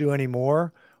I don't do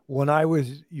anymore. When I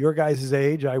was your guys'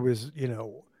 age, I was,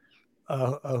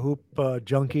 a hoop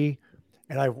junkie,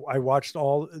 and I watched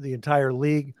the entire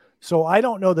league. So I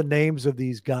don't know the names of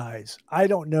these guys. I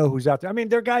don't know who's out there. I mean,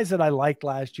 they're guys that I liked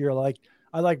last year. I like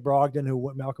Malcolm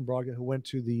Brogdon, who went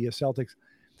to the Celtics.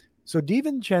 So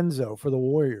DiVincenzo for the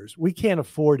Warriors, we can't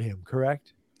afford him,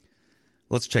 correct?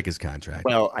 Let's check his contract.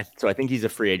 Well, I think he's a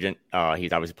free agent.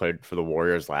 He's obviously played for the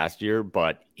Warriors last year,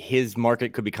 but his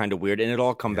market could be kind of weird. And it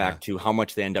all come back to how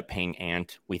much they end up paying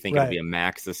Ant. We think it'll be a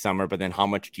max this summer, but then how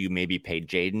much do you maybe pay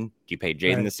Jaden? Do you pay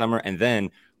Jaden this summer? And then,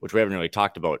 which we haven't really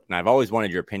talked about, and I've always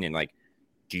wanted your opinion, like,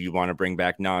 do you want to bring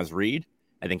back Naz Reid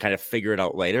and then kind of figure it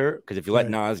out later? Because if you let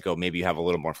Naz go, maybe you have a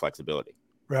little more flexibility.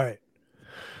 Right.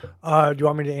 Do you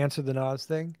want me to answer the Naz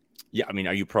thing? Yeah, I mean,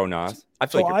 are you pro Nas? I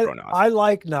feel like you're pro Nas. I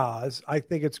like Nas. I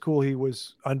think it's cool he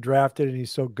was undrafted and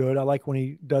he's so good. I like when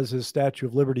he does his Statue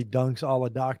of Liberty dunks a la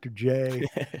Dr. J.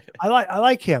 I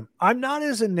like him. I'm not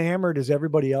as enamored as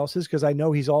everybody else is because I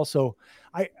know he's also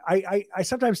I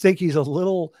sometimes think he's a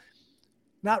little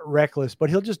not reckless, but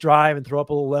he'll just drive and throw up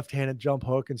a little left-handed jump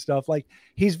hook and stuff. Like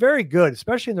he's very good,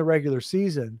 especially in the regular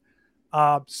season.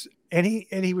 And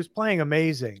he was playing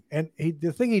amazing. And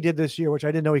the thing he did this year, which I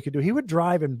didn't know he could do, he would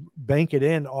drive and bank it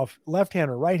in off left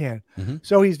hand or right hand. Mm-hmm.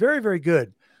 So he's very, very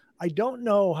good. I don't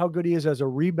know how good he is as a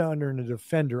rebounder and a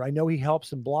defender. I know he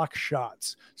helps and blocks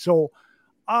shots. So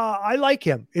I like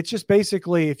him. It's just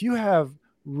basically if you have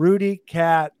Rudy,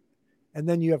 Cat, and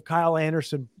then you have Kyle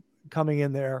Anderson coming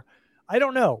in there, I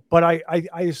don't know. But I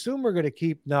assume we're going to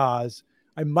keep Nas.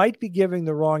 I might be giving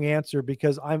the wrong answer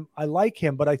because I like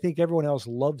him, but I think everyone else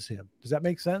loves him. Does that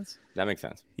make sense? That makes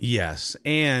sense. Yes.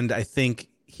 And I think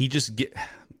he just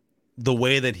the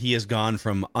way that he has gone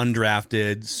from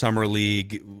undrafted summer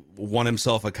league, won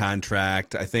himself a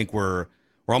contract. I think we're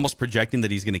almost projecting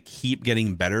that he's going to keep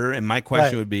getting better. And my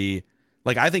question would be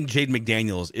like, I think Jaden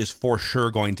McDaniels is for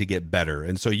sure going to get better.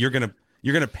 And so you're going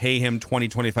to pay him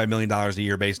 $20-25 million a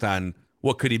year based on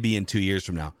what could he be in 2 years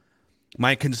from now.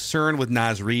 My concern with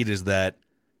Naz Reid is that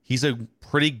he's a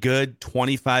pretty good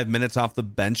 25 minutes off the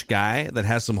bench guy that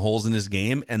has some holes in his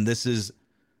game. And this is,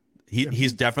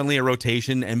 he's definitely a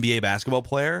rotation NBA basketball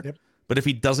player. Yep. But if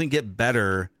he doesn't get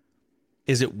better,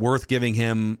 is it worth giving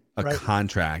him a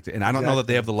contract? And I don't know that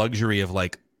they have the luxury of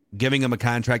like giving him a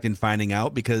contract and finding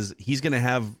out because he's going to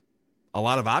have a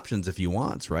lot of options if he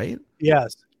wants, right?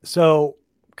 Yes. So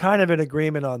kind of in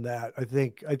agreement on that. I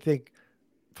think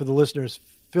for the listeners,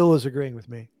 Phil is agreeing with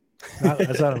me.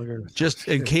 Just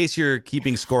in case you're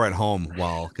keeping score at home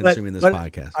while consuming this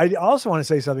podcast. I also want to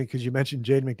say something because you mentioned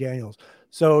Jaden McDaniels.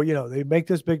 So, they make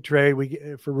this big trade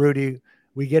for Rudy.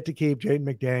 We get to keep Jaden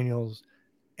McDaniels.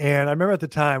 And I remember at the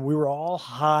time we were all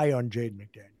high on Jaden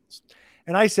McDaniels.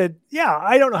 And I said, yeah,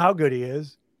 I don't know how good he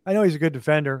is. I know he's a good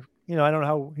defender. I don't know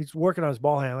how he's working on his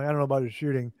ball handling. I don't know about his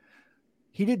shooting.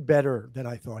 He did better than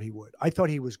I thought he would. I thought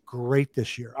he was great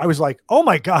this year. I was like, oh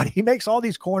my God, he makes all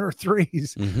these corner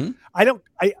threes. Mm-hmm. I don't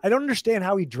understand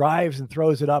how he drives and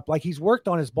throws it up. Like he's worked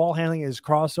on his ball handling, his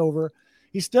crossover.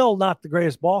 He's still not the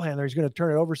greatest ball handler. He's going to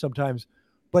turn it over sometimes,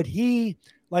 but we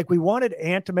wanted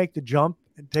Ant to make the jump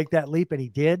and take that leap. And he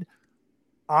did.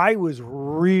 I was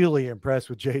really impressed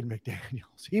with Jaden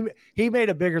McDaniels. He made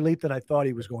a bigger leap than I thought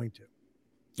he was going to.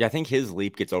 Yeah, I think his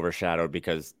leap gets overshadowed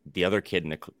because the other kid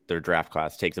in their draft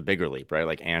class takes a bigger leap, right?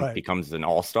 Like Ant becomes an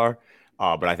all-star.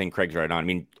 But I think Craig's right on. I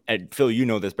mean, Phil, you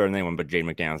know this better than anyone, but Jaden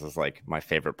McDaniels is like my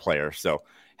favorite player. So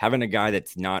having a guy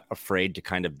that's not afraid to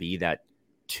kind of be that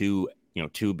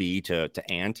 2B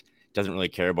to Ant, doesn't really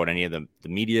care about any of the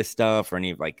media stuff or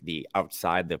any of like the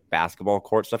outside the basketball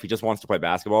court stuff. He just wants to play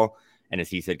basketball. And as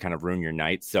he said, kind of ruin your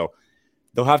night. So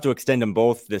they'll have to extend them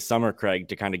both this summer, Craig,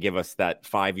 to kind of give us that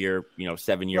 5-year,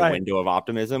 7-year window of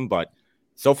optimism. But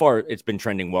so far, it's been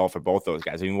trending well for both those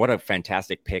guys. I mean, what a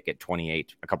fantastic pick at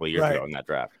 28 a couple of years ago in that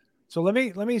draft. So let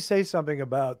me say something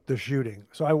about the shooting.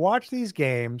 So I watch these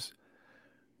games.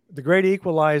 The great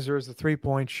equalizer is the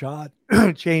 3-point shot.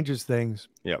 Changes things.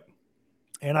 Yep.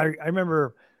 And I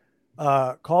remember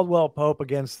Caldwell Pope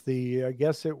against I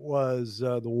guess it was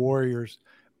the Warriors.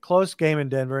 Close game in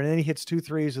Denver, and then he hits 2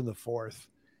 threes in the fourth.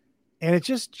 And it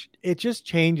just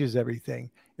changes everything.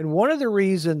 And one of the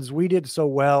reasons we did so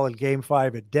well in Game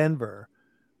 5 at Denver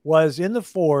was in the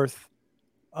fourth,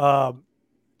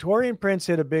 Taurean Prince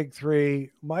hit a big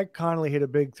 3, Mike Conley hit a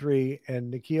big 3,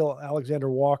 and Nickeil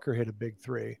Alexander-Walker hit a big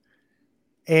 3.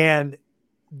 And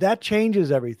that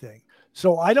changes everything.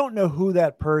 So I don't know who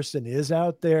that person is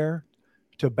out there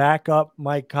to back up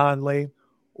Mike Conley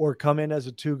or come in as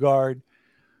a 2-guard.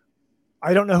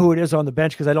 I don't know who it is on the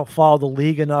bench because I don't follow the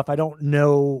league enough. I don't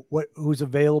know who's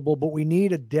available, but we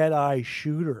need a dead-eye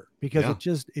shooter because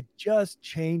it just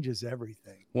changes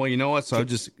everything. Well, you know what? So I'm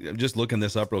just looking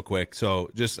this up real quick. So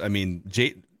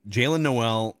Jalen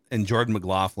Noel and Jordan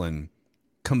McLaughlin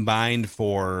combined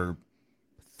for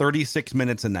 36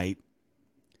 minutes a night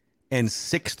and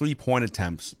 6 3-point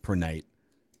attempts per night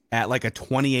at like a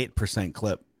 28%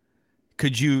 clip.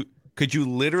 Could you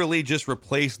literally just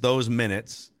replace those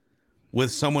minutes with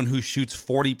someone who shoots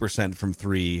 40% from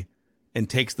 3 and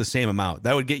takes the same amount?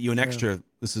 That would get you an extra,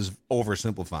 this is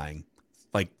oversimplifying,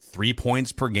 like 3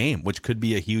 points per game, which could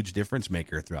be a huge difference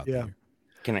maker throughout the year.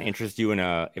 Can I interest you in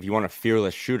if you want a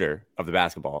fearless shooter of the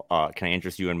basketball, can I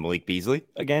interest you in Malik Beasley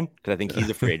again? Because I think he's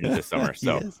a free agent this summer,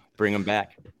 so bring him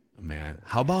back. Man,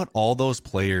 how about all those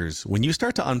players? When you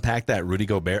start to unpack that Rudy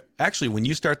Gobert, actually, we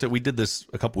did this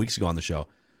a couple weeks ago on the show.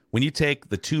 when you take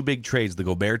the two big trades, the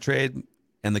Gobert trade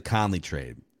and the Conley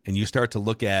trade, and you start to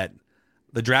look at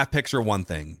the draft picks are one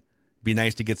thing. Be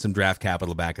nice to get some draft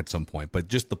capital back at some point, but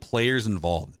just the players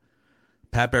involved.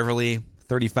 Pat Beverly,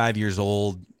 35 years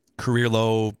old, career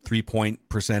low 3-point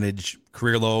percentage,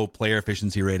 career low player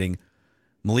efficiency rating.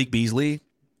 Malik Beasley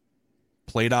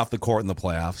played off the court in the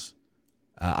playoffs.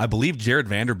 I believe Jared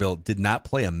Vanderbilt did not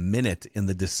play a minute in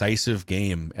the decisive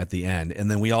game at the end. And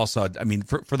then we all saw, I mean,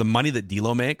 for the money that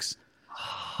D'Lo makes,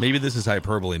 maybe this is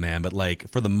hyperbole, man, but like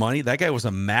for the money, that guy was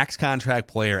a max contract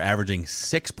player averaging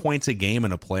 6 points a game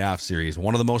in a playoff series.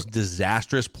 One of the most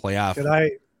disastrous playoff.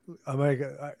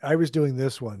 I was doing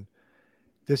this one.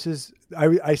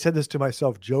 I said this to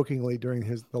myself jokingly during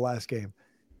the last game.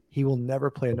 He will never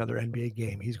play another NBA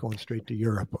game. He's going straight to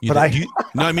Europe. No,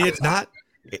 I mean, it's not.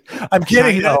 I'm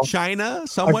kidding. China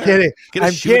somewhere.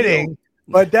 I'm kidding.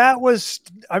 But that was,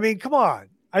 I mean, come on.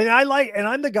 And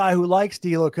I'm the guy who likes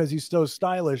D'Lo because he's so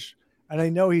stylish, and I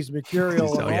know he's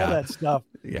mercurial and all that stuff.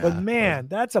 Yeah. But man,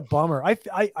 that's a bummer. I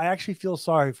actually feel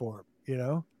sorry for him. You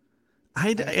know,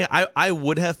 I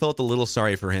would have felt a little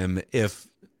sorry for him if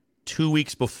 2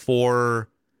 weeks before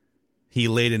he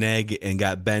laid an egg and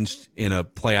got benched in a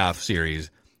playoff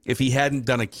series, if he hadn't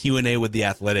done a Q&A with The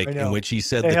Athletic in which he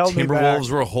said the Timberwolves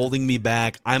were holding me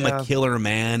back. I'm a killer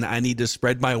man. I need to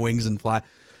spread my wings and fly.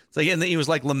 It's like, and then he was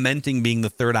like lamenting being the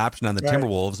third option on the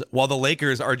Timberwolves while the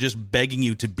Lakers are just begging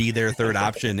you to be their third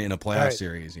option in a playoff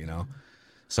series, you know?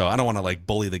 So I don't want to like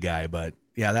bully the guy, but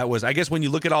yeah, that was, I guess when you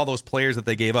look at all those players that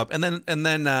they gave up and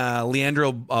then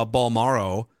Leandro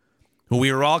Balmaro, who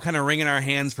we were all kind of wringing our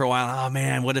hands for a while. Oh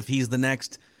man, what if he's the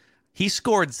next? He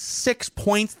scored 6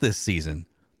 points this season.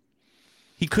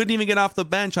 He couldn't even get off the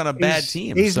bench on a bad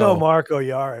team. He's no Marco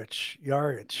Jaric.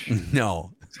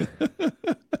 No.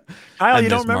 Kyle, you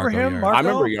don't remember him? Marco? I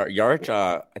remember Jaric.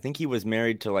 I think he was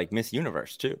married to like Miss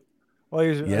Universe too. Well,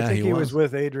 I think he was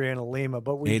with Adriana Lima,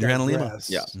 but Adriana Lima.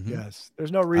 Yes. Yes.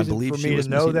 There's no reason for me to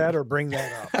know that or bring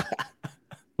that up.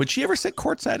 Would she ever sit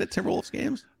courtside at Timberwolves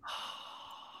games?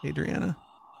 Adriana?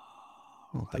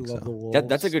 I don't think love the so. Wolves.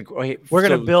 That's a good. We're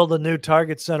going to build a new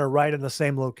Target Center right in the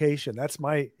same location. That's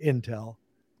my intel.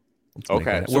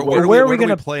 Okay. So where are we going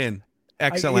to play in?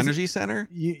 XL Energy Center?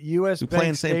 U.S.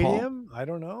 Bank Stadium? I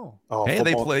don't know. Oh, hey,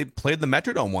 they played the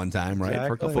Metrodome one time, right? Exactly.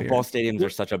 For a couple football years. Stadiums are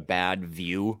such a bad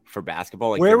view for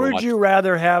basketball. Like where would you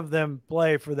rather have them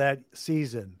play for that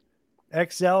season?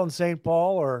 XL in St.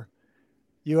 Paul or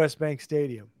U.S. Bank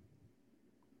Stadium?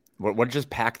 What just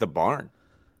pack the barn?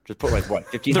 Just put like what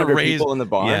 1,500 people in the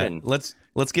barn. Yeah, and let's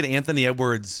get Anthony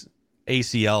Edwards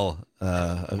ACL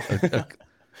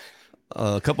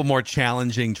a couple more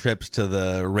challenging trips to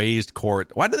the raised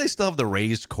court. Why do they still have the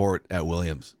raised court at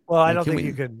Williams? Well, I don't think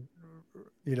you could,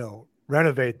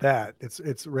 renovate that.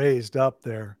 It's raised up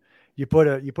there. You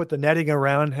put the netting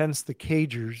around, hence the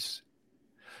cagers.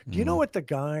 Do you know what the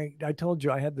guy I told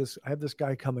you? I have this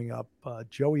guy coming up,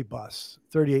 Joey Buss,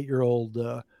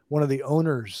 38-year-old, one of the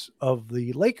owners of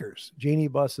the Lakers, Jeannie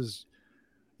Buss's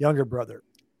younger brother.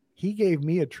 He gave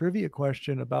me a trivia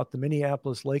question about the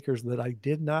Minneapolis Lakers that I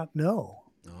did not know.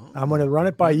 Oh, I'm going to run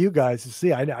it by you guys to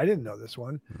see. I didn't know this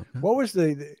one. Okay. What was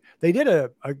they did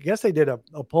a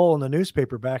poll in the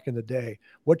newspaper back in the day.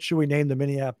 What should we name the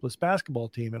Minneapolis basketball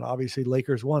team? And obviously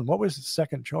Lakers won. What was the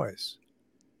second choice?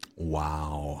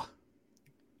 Wow.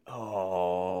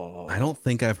 Oh, I don't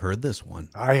think I've heard this one.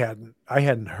 I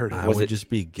hadn't heard it. I would just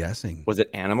be guessing. Was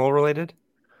it animal related?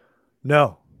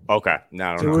 No. Okay.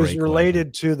 No, it was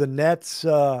related to the nets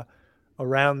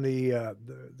around the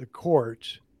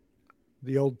court,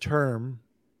 the old term,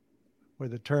 where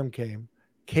the term came.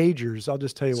 Cagers. I'll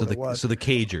just tell you what it was. So the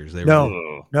cagers.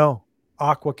 No.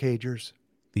 Aqua cagers.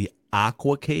 The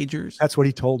aqua cagers? That's what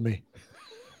he told me.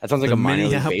 That sounds like a minor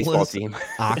league baseball team.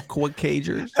 Aqua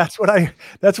cagers?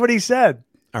 That's what he said.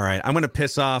 All right. I'm going to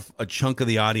piss off a chunk of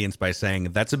the audience by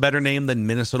saying that's a better name than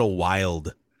Minnesota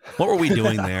Wild. What were we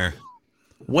doing there?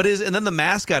 What is, and then the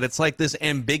mascot, it's like this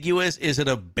ambiguous, is it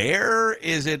a bear?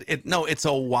 Is it no, it's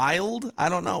a wild? I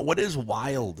don't know. What is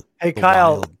wild? Hey,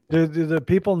 Kyle, do the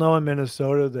people know in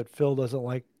Minnesota that Phil doesn't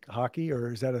like hockey,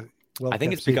 or is that I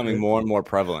think it's becoming more and more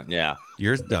prevalent. Yeah.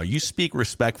 You speak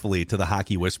respectfully to the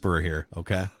hockey whisperer here.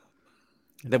 Okay.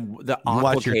 The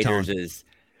Aqua is,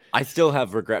 I still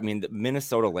have regret. I mean, the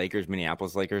Minnesota Lakers,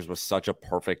 Minneapolis Lakers was such a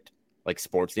perfect like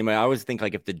sports team. I always think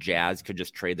like if the Jazz could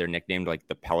just trade their nickname to like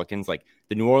the Pelicans, like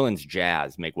the New Orleans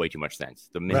Jazz make way too much sense.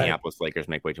 The Minneapolis Lakers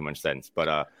make way too much sense,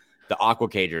 but the Aqua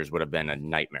Cagers would have been a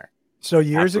nightmare. So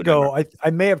years ago, I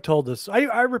may have told this.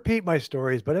 I repeat my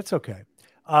stories, but it's okay.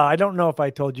 I don't know if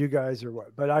I told you guys or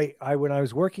what, but I when I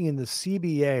was working in the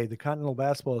CBA, the Continental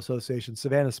Basketball Association,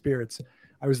 Savannah Spirits,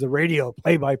 I was the radio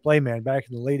play-by-play man back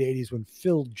in the late 80s when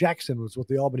Phil Jackson was with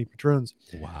the Albany Patroons.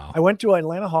 Wow. I went to an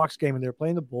Atlanta Hawks game, and they were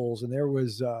playing the Bulls, and there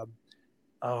was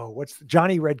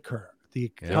Johnny Redker, the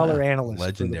color analyst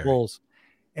legendary. for the Bulls.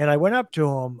 And I went up to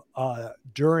him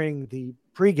during the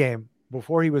pregame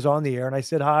before he was on the air, and I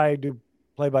said, hi, I do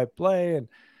play-by-play, and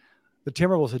the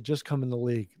Timberwolves had just come in the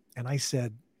league. And I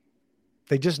said,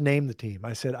 they just named the team.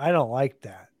 I said, I don't like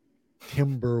that.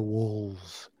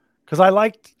 Timberwolves. Because I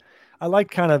liked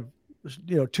kind of,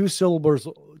 two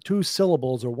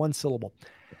syllables or one syllable.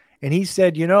 And he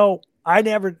said, I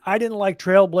didn't like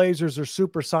Trailblazers or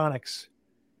Supersonics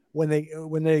when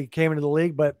they came into the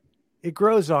league, but it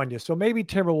grows on you. So maybe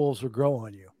Timberwolves will grow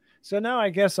on you. So now I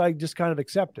guess I just kind of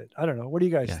accept it. I don't know. What do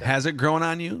you guys think? Has it grown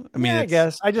on you? I mean, I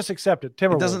guess I just accept it.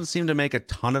 Timberwolves. It doesn't seem to make a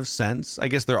ton of sense. I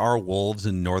guess there are wolves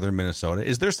in northern Minnesota.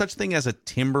 Is there such thing as a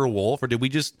timber wolf, or did we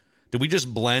just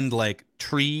blend like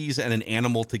trees and an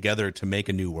animal together to make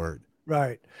a new word?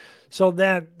 Right. So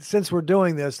then, since we're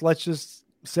doing this, let's just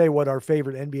say what our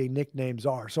favorite NBA nicknames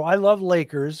are. So I love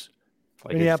Lakers,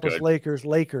 Minneapolis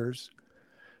Lakers.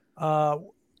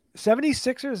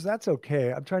 76ers, that's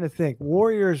okay. I'm trying to think.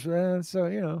 Warriors,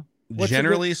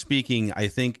 Generally speaking, I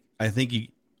think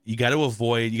you got to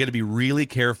avoid. You got to be really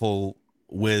careful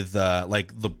with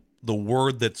like the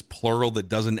word that's plural that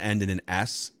doesn't end in an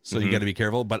S. So you got to be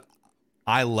careful. But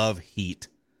I love Heat.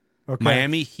 Okay.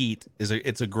 Miami Heat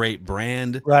it's a great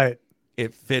brand. Right.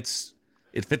 It fits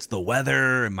the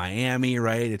weather in Miami,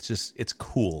 right? It's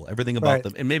cool. Everything about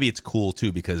them, and maybe it's cool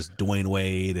too because Dwayne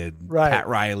Wade and Pat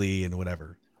Riley and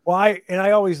whatever. Well,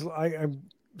 I'm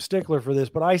stickler for this,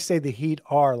 but I say the Heat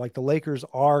are like the Lakers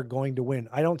are going to win.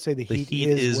 I don't say the Heat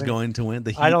is going to win. The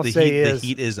Heat, I don't say the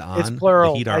Heat is on. It's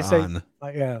plural. The Heat are on.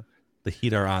 Yeah. The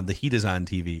Heat are on. The Heat is on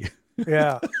TV.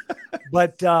 Yeah.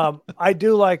 But I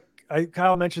do like,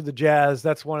 Kyle mentioned the Jazz.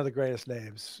 That's one of the greatest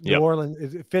names. New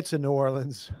Orleans, it fits in New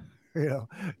Orleans,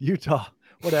 Utah,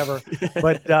 whatever.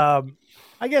 But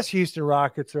I guess Houston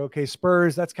Rockets are okay.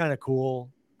 Spurs, that's kind of cool.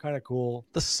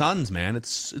 The Suns, man.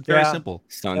 It's very simple.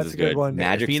 Suns is good. One.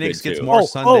 Magic Phoenix gets more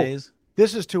Sundays.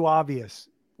 This is too obvious.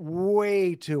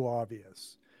 Way too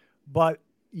obvious. But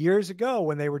years ago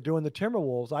when they were doing the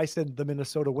Timberwolves, I said the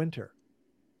Minnesota Winter.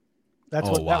 That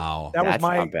was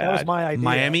my idea.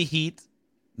 Miami Heat,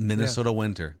 Minnesota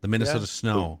Winter, the Minnesota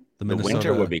Snow. The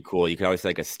winter would be cool. You could always say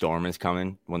like a storm is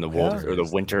coming when the Wolves or the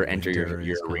winter enter your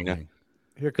arena.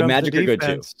 Here comes the Magic are good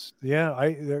too. Yeah,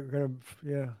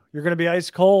 you're gonna be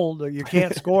ice cold. You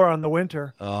can't score on the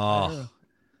winter. Oh,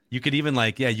 you could even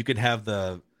you could have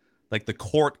the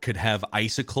court could have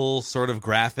icicle sort of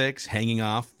graphics hanging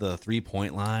off the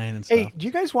 3-point line and stuff. Hey, do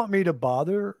you guys want me to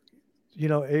bother,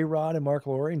 A-Rod and Mark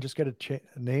Lowry and just get a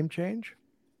name change?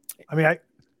 I mean,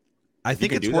 I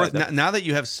think it's worth now that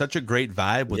you have such a great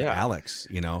vibe with Alex,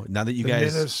 now that you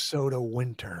guys Minnesota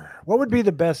Winter. What would be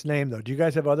the best name though? Do you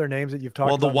guys have other names that you've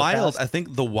talked about? Well, the Wild, I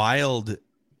think the Wild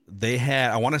they had,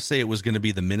 I want to say it was going to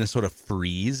be the Minnesota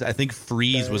Freeze. I think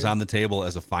Freeze was on the table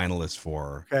as a finalist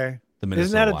for the Minnesota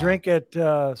Isn't that a Wild. drink at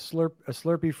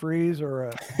Slurpee Freeze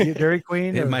or a Dairy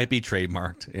Queen? It might be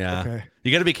trademarked. Yeah. Okay.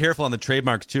 You got to be careful on the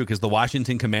trademarks too, because the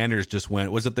Washington Commanders just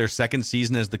was it their second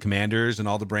season as the Commanders and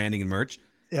all the branding and merch?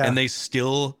 Yeah. And they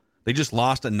just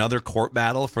lost another court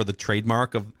battle for the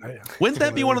trademark of. Wouldn't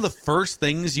that be one of the first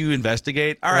things you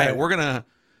investigate? All right,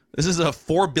 this is a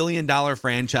 $4 billion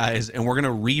franchise, and we're gonna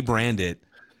rebrand it.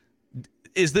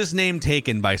 Is this name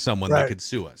taken by someone that could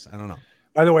sue us? I don't know.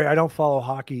 By the way, I don't follow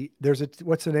hockey.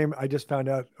 What's the name? I just found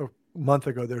out a month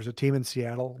ago. There's a team in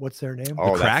Seattle. What's their name?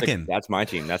 The Kraken. That's my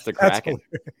team. That's the Kraken.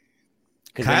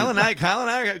 Kyle and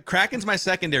I, Kraken's my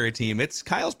secondary team. It's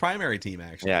Kyle's primary team,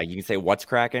 actually. Yeah, you can say what's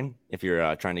Kraken if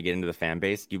you're trying to get into the fan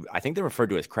base. I think they're referred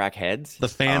to as crackheads. The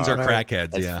fans are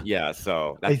crackheads, Yeah,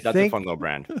 so that's a fun little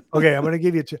brand. Okay, I'm going to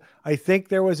give you I think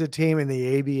there was a team in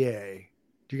the ABA.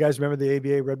 Do you guys remember the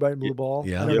ABA, Red, White, and Blue Ball?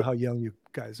 Yeah. I don't know how young you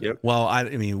guys are. Well, I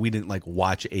mean, we didn't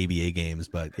watch ABA games,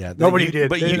 but yeah. Nobody did.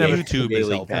 But YouTube is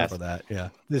helpful for that, yeah.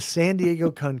 The San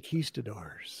Diego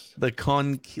Conquistadors. The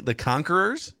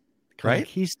Conquerors? Right?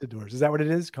 Conquistadors. Is that what it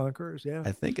is? Conquerors? Yeah.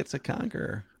 I think it's a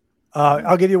conqueror.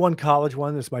 I'll give you one college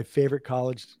one. This is my favorite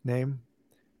college name.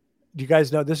 Do you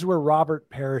guys know this is where Robert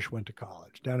Parrish went to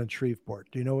college, down in Shreveport?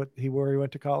 Do you know where he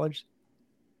went to college?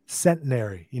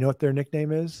 Centenary. You know what their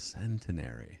nickname is?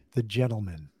 Centenary. The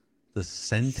Gentlemen. The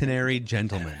Centenary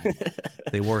Gentlemen.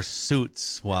 They wore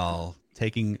suits while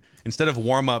instead of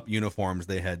warm-up uniforms,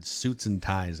 they had suits and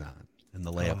ties on in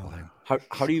the layup line.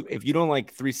 How do you, if you don't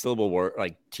like 3-syllable word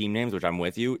like team names, which I'm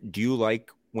with you, do you like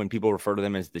when people refer to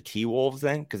them as the T-Wolves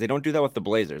then? Because they don't do that with the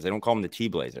Blazers. They don't call them the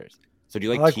T-Blazers. So do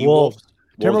you like Wolves?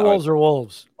 Timberwolves or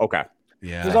Wolves? Okay.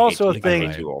 Yeah. There's also a I hate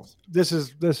thing. T-Wolves. This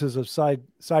is a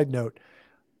side note.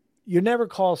 You never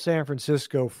call San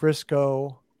Francisco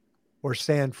Frisco or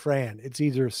San Fran. It's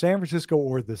either San Francisco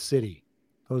or the city.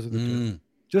 Those are the two.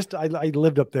 Just I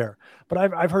lived up there, but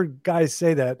I've heard guys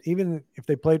say that even if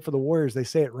they played for the Warriors, they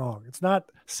say it wrong. It's not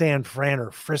San Fran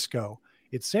or Frisco.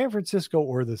 It's San Francisco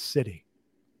or the city.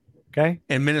 Okay.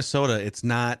 In Minnesota, it's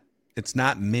not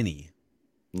mini.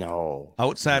 No.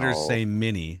 Outsiders say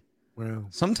mini. Well,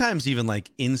 Sometimes even like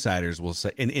insiders will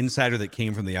say an insider that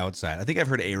came from the outside. I think I've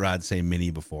heard A-Rod say mini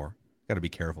before. Got to be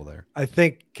careful there. I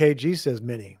think KG says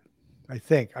mini. I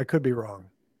could be wrong.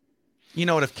 You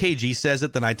know what? If KG says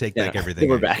it, then I take back everything.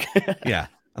 We're back. Yeah,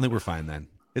 I think we're fine then.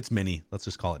 It's mini. Let's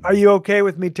just call it Are mini. you okay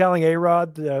with me telling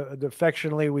A-Rod,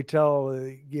 affectionately we tell,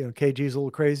 KG's a little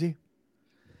crazy?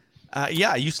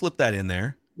 Yeah, you slipped that in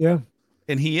there. Yeah.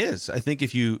 And he is. I think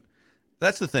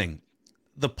that's the thing.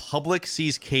 The public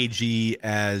sees KG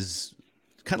as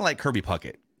kind of like Kirby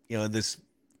Puckett, this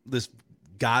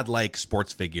godlike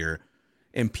sports figure,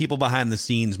 and people behind the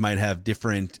scenes might have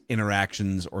different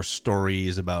interactions or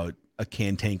stories about a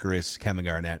cantankerous Kevin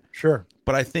Garnett. Sure.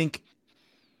 But I think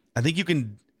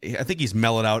he's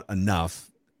mellowed out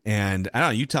enough. And I don't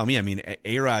know, you tell me. I mean,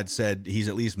 A-Rod said he's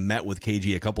at least met with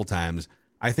KG a couple times.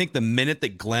 I think the minute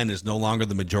that Glenn is no longer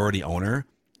the majority owner,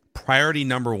 priority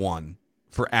number one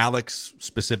for Alex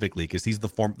specifically, because he's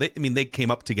they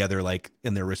came up together like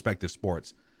in their respective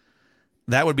sports.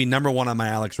 That would be number one on my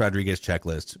Alex Rodriguez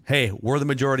checklist. Hey, we're the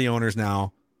majority owners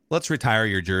now. Let's retire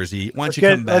your jersey. Why don't you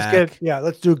come back?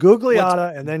 Let's do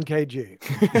Gugliotta and then KG.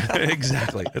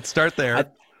 Exactly. Let's start there.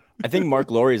 I think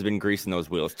Mark Laurie has been greasing those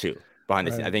wheels too behind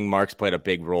the scenes. I think Mark's played a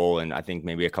big role, and I think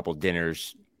maybe a couple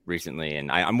dinners recently.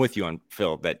 And I'm with you on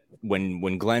Phil that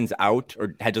when Glenn's out or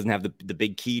doesn't have the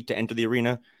big key to enter the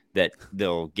arena, that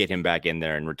they'll get him back in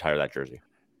there and retire that jersey.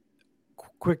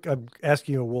 Quick, I'm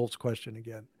asking you a Wolves question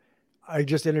again. I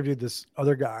just interviewed this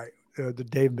other guy, the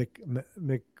Dave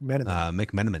McMenamin.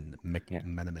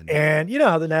 McMenamin. And you know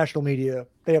how the national media,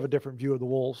 they have a different view of the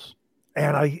Wolves.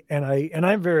 And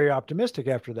I'm very optimistic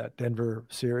after that Denver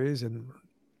series. And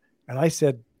I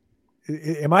said,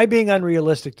 am I being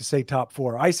unrealistic to say top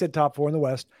four? I said top four in the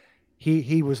West.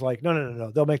 He was like, no.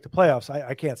 They'll make the playoffs.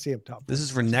 I can't see him top four. This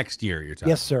is for next year, you're talking.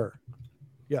 Yes, sir.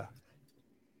 Yeah.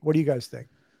 What do you guys think?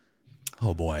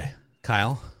 Oh boy.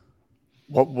 Kyle?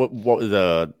 What was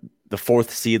the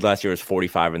fourth seed last year was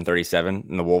 45-37,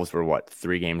 and the Wolves were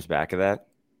 3 games back of that,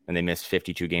 and they missed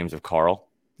 52 games of Carl.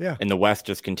 Yeah. And the West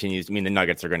just continues. I mean, the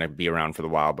Nuggets are going to be around for the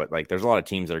while, but there's a lot of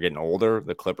teams that are getting older.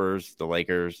 The Clippers, the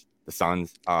Lakers, the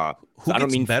Suns.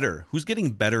 Better? Who's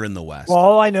getting better in the West? Well,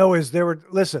 all I know is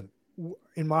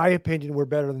in my opinion, we're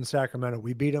better than Sacramento.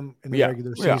 We beat them in the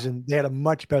regular season. They had a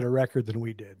much better record than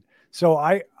we did. So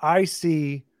I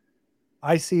see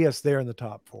us there in the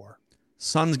top 4.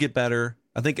 Suns get better.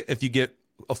 I think if you get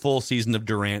a full season of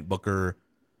Durant, Booker,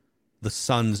 the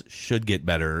Suns should get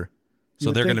better.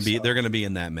 So they're going to be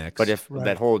in that mix. But if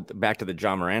that whole back to the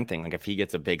John Morant thing, if he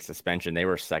gets a big suspension, they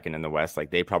were second in the West.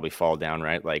 They probably fall down,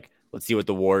 right? Let's see what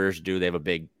the Warriors do. They have a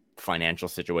big financial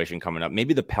situation coming up.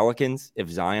 Maybe the Pelicans, if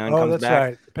Zion comes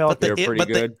back, they're pretty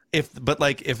good.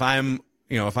 If I'm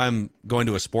going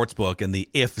to a sports book and the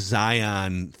if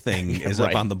Zion thing is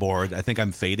up on the board, I think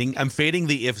I'm fading. I'm fading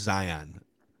the if Zion.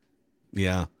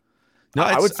 Yeah. No,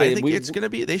 I think it's going to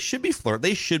be. They should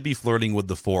be flirting with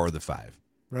the 4 or the 5.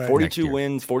 Right. 42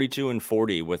 wins,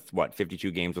 42-40 with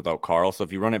 52 games without Carl. So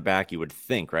if you run it back, you would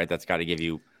think, right? That's got to give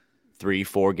you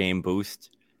 3-4 game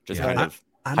boost. I'm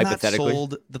hypothetically. Not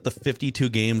sold that the 52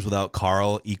 games without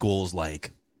Carl equals 8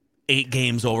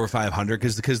 games over 500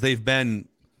 because they've been.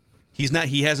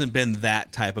 He hasn't been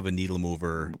that type of a needle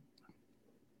mover.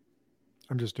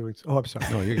 I'm just doing. Oh, I'm sorry.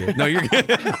 No, you're good. No, you're good.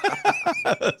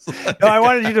 No, I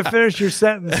wanted you to finish your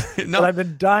sentence. No, but I've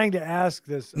been dying to ask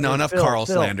this. No, enough Carl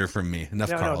slander from me. Enough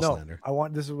Carl slander.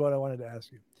 This is what I wanted to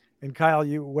ask you. And Kyle,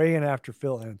 you weigh in after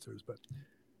Phil answers. But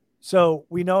so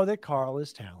we know that Carl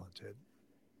is talented.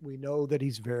 We know that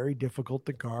he's very difficult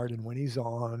to guard, and when he's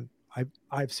on,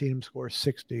 I've seen him score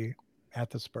 60 at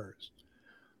the Spurs.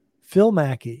 Phil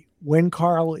Mackey, when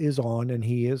Carl is on, and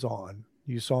he is on,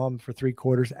 you saw him for 3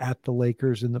 quarters at the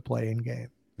Lakers in the play-in game.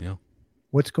 Yeah.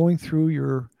 What's going through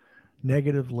your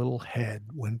negative little head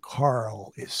when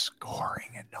Carl is scoring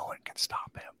and no one can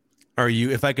stop him? Are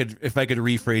you, if I could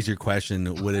rephrase your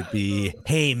question, would it be,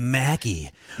 hey, Mackey,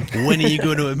 when are you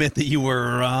going to admit that you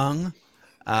were wrong?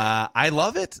 I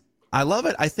love it.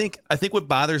 I think what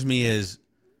bothers me is,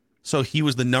 so he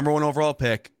was the number 1 overall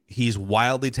pick. He's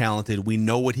wildly talented. We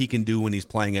know what he can do when he's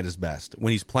playing at his best.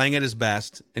 When he's playing at his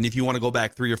best, and if you want to go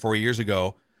back 3 or 4 years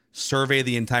ago, survey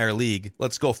the entire league.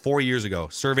 Let's go 4 years ago.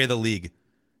 Survey the league.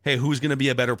 Hey, who's going to be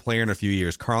a better player in a few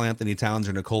years? Karl Anthony Towns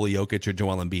or Nikola Jokic or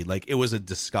Joel Embiid? Like, it was a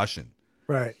discussion.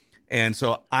 Right. And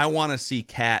so I want to see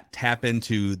Cat tap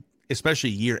into, especially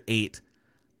year 8,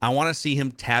 I want to see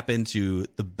him tap into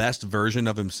the best version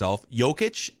of himself.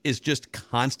 Jokic is just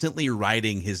constantly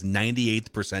riding his 98th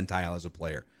percentile as a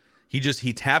player. He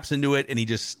taps into it and he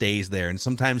just stays there. And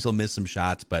sometimes he'll miss some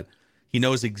shots, but he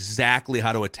knows exactly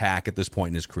how to attack at this point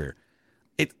in his career.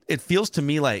 It feels to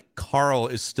me like Karl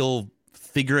is still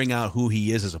figuring out who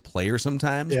he is as a player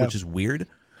sometimes, which is weird.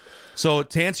 So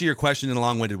to answer your question in a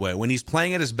long-winded way, when he's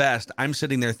playing at his best, I'm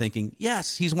sitting there thinking,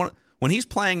 yes, when he's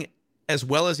playing as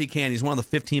well as he can, he's one of the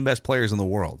 15 best players in the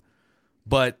world.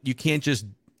 But you can't just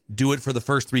do it for the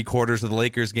first 3 quarters of the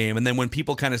Lakers game. And then when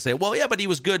people kind of say, well, yeah, but he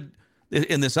was good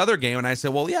in this other game. And I say,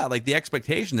 well, yeah, like the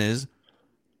expectation is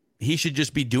he should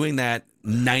just be doing that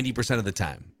 90% of the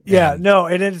time. Yeah, no,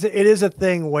 and it is a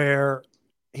thing where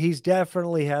he's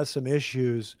definitely has some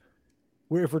issues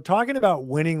where if we're talking about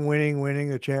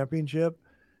winning a championship,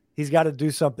 he's got to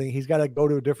do something. He's got to go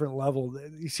to a different level.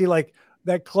 You see, like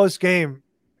that close game,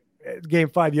 Game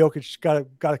 5, Jokic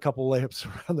got a couple layups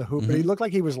around the hoop, but he looked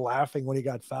like he was laughing when he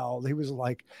got fouled. He was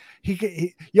like,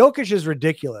 Jokic is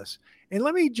ridiculous. And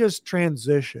let me just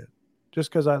transition, just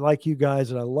because I like you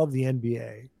guys and I love the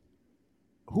NBA.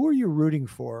 Who are you rooting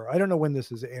for? I don't know when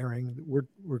this is airing. We're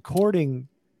recording.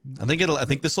 I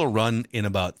think this will run in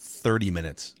about 30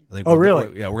 minutes. I think. Oh,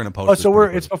 really? Yeah, we're going to post. Oh, so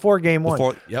it's before Game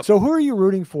 1. Yep. So who are you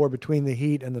rooting for between the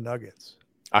Heat and the Nuggets?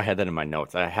 I had that in my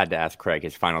notes. I had to ask Craig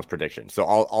his finals prediction. So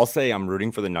I'll say I'm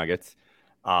rooting for the Nuggets.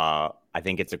 I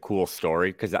think it's a cool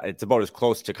story because it's about as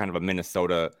close to kind of a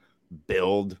Minnesota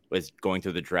build as going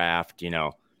through the draft,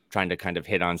 trying to kind of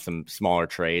hit on some smaller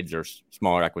trades or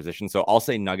smaller acquisitions. So I'll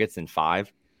say Nuggets in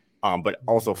 5. But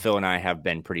also Phil and I have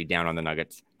been pretty down on the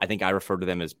Nuggets. I think I refer to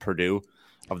them as Purdue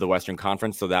of the Western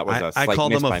Conference. So that was a slight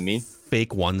miss by me.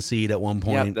 Fake 1 seed at one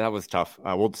point. Yeah, that was tough.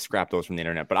 We'll scrap those from the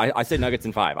internet. But I say Nuggets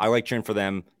in 5. I like cheering for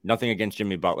them. Nothing against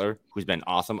Jimmy Butler, who's been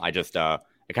awesome. I just I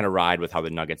kind of ride with how the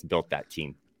Nuggets built that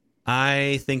team.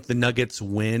 I think the Nuggets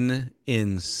win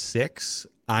in 6.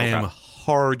 I am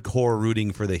hardcore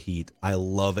rooting for the Heat. I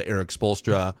love Eric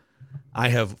Spoelstra. I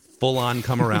have full on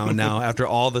come around now after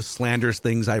all the slanderous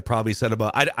things I probably said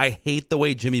about. I hate the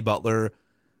way Jimmy Butler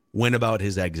went about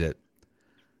his exit.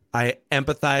 I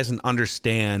empathize and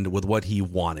understand with what he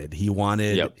wanted. He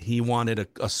wanted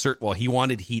a certain. Well, he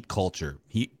wanted Heat culture.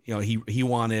 He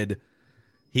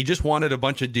just wanted a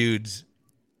bunch of dudes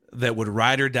that would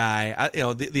ride or die.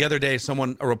 The other day,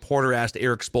 a reporter asked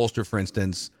Eric Spoelstra, for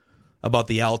instance, about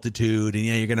the altitude, and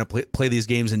you're going to play these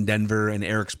games in Denver, and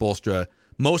Eric Spoelstra.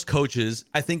 Most coaches,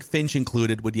 I think Finch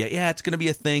included, would it's going to be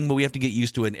a thing, but we have to get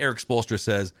used to it. And Eric Spoelstra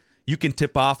says, you can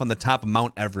tip off on the top of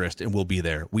Mount Everest and we'll be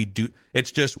there. We do.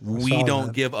 It's just we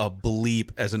don't give a bleep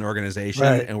as an organization,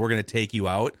 and we're going to take you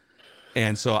out.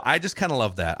 And so I just kind of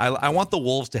love that. I want the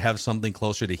Wolves to have something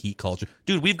closer to Heat culture.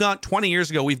 Dude, 20 years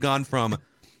ago, we've gone from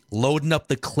loading up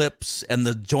the clips and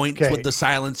the joints with the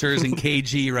silencers and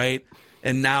KG, right?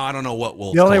 And now I don't know what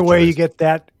Wolves. The only way you get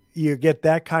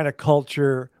that kind of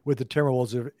culture with the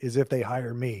Timberwolves is if they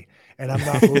hire me, and I'm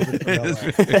not moving.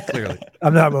 Clearly,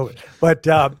 I'm not moving. But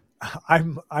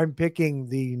I'm picking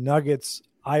the Nuggets.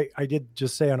 I did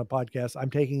just say on a podcast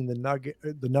I'm taking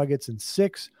the Nuggets in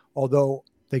 6, although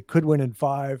they could win in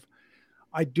 5.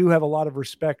 I do have a lot of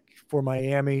respect for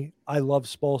Miami. I love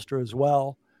Spoelstra as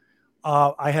well.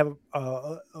 I have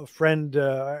a friend.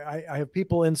 I have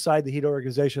people inside the Heat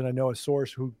organization. I know a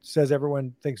source who says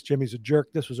everyone thinks Jimmy's a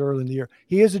jerk. This was early in the year.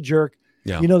 He is a jerk.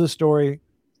 Yeah. You know the story.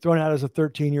 Thrown out as a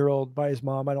 13-year-old by his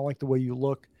mom. I don't like the way you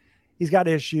look. He's got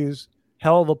issues.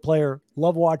 Hell of a player.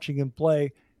 Love watching him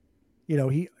play.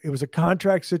 It was a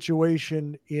contract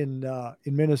situation in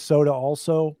Minnesota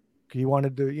also. He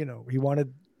wanted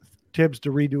Tibbs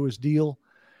to redo his deal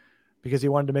because he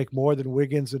wanted to make more than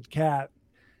Wiggins and Cat.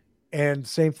 And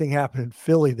same thing happened in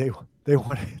Philly. They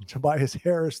wanted Tobias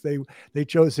Harris. They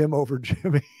chose him over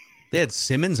Jimmy. They had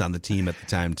Simmons on the team at the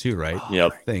time too, right? Yeah. I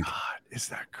think. God, is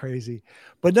that crazy?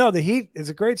 But no, the Heat is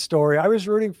a great story. I was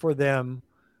rooting for them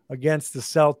against the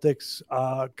Celtics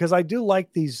because I do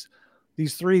like these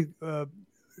 3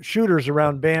 shooters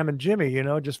around Bam and Jimmy,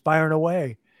 just firing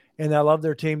away. And I love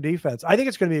their team defense. I think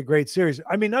it's going to be a great series.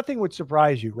 I mean, nothing would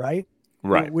surprise you, right?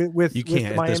 Right. With you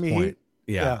can't Miami at this point. Heat.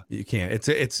 Yeah, you can't.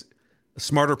 It's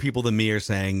smarter people than me are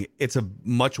saying it's a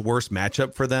much worse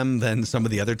matchup for them than some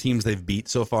of the other teams they've beat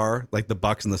so far, like the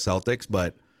Bucks and the Celtics.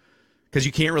 But because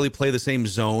you can't really play the same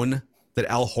zone that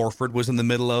Al Horford was in the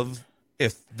middle of,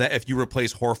 if you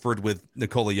replace Horford with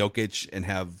Nikola Jokic and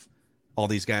have all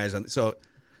these guys on. So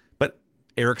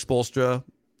Eric Spoelstra.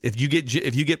 If you get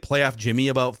playoff Jimmy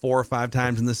about 4 or 5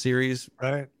 times in the series,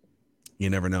 right? You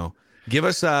never know. Give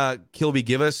us Kilby.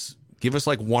 Give us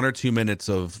like 1 or 2 minutes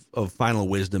of final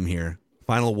wisdom here.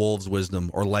 Final Wolves wisdom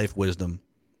or life wisdom.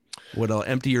 I'll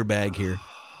empty your bag here.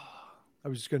 I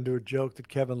was just going to do a joke that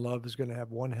Kevin Love is going to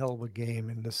have one hell of a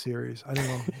game in this series. I don't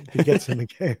know if he gets in the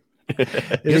game.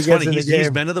 It's funny.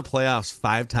 He's been to the playoffs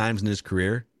 5 times in his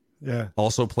career. Yeah.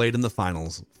 Also played in the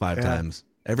finals 5 times.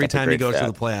 Every time he goes to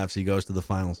the playoffs, he goes to the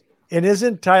finals. And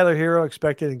isn't Tyler Hero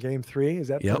expected in Game 3? Is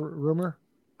that the rumor?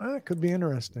 It could be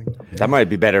interesting. That might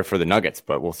be better for the Nuggets,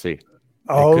 but we'll see.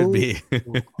 Oh, it could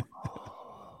be.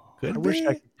 I wish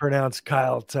I could pronounce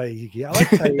Kyle Taibbi. I like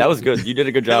Taibbi. That was good. You did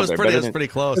a good job there. That was pretty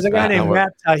close. There's a guy named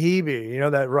Matt Taibbi. You know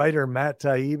that writer Matt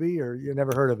Taibbi, or you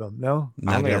never heard of him? No,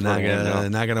 not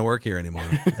gonna work here anymore.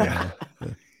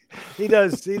 He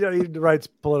does. He writes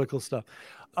political stuff.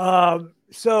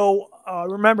 So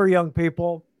remember, young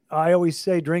people, I always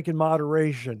say drink in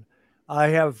moderation. I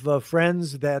have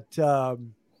friends that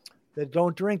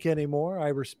don't drink anymore. I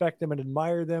respect them and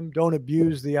admire them. Don't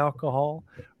abuse the alcohol.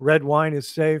 Red wine is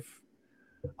safe.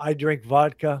 I drink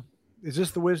vodka. Is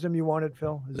this the wisdom you wanted,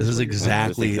 Phil? This is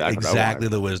exactly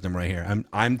the wisdom right here.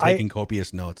 I'm taking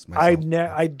copious notes myself.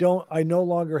 I no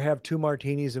longer have 2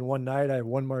 martinis in one night. I have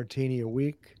 1 martini a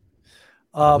week.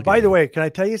 By the way, can I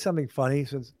tell you something funny?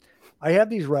 Since I have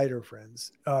these writer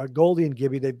friends, Goldie and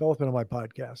Gibby, they've both been on my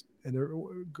podcast, and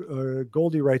they're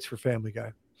Goldie writes for Family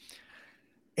Guy.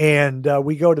 And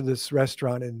we go to this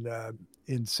restaurant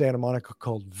in Santa Monica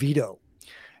called Vito.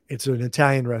 It's an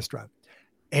Italian restaurant.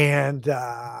 And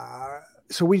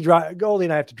so we drive, Goldie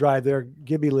and I have to drive there.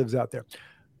 Gibby lives out there.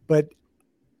 But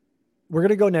we're going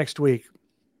to go next week.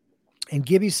 And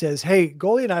Gibby says, hey,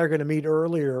 Goldie and I are going to meet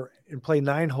earlier and play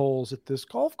 9 holes at this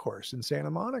golf course in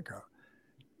Santa Monica.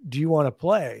 Do you want to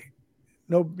play?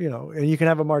 No, and you can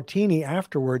have a martini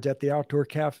afterwards at the outdoor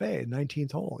cafe,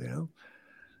 19th hole,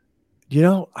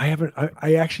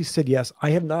 I actually said yes.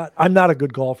 I'm not a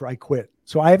good golfer. I quit.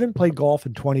 So I haven't played golf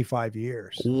in 25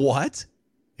 years. What?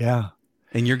 Yeah.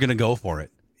 And you're going to go for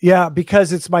it. Yeah,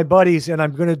 because it's my buddies, and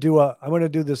I'm going to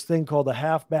do this thing called a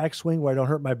half backswing where I don't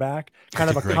hurt my back, kind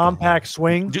of a compact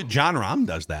swing. John Rahm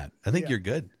does that. I think you're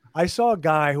good. I saw a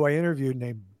guy who I interviewed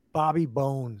named Bobby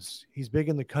Bones. He's big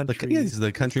in the country. He's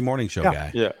the country morning show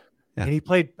guy. Yeah. And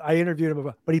I interviewed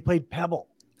him but he played Pebble.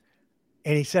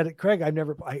 And he said, Craig,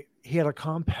 he had a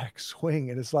compact swing,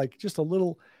 and it's like just a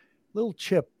little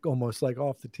chip almost like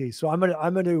off the tee. So I'm going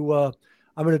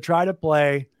to try to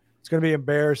play. It's going to be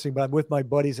embarrassing, but I'm with my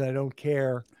buddies and I don't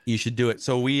care. You should do it.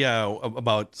 So we,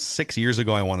 about 6 years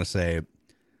ago, I want to say,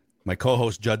 my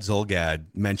co-host Judd Zulgad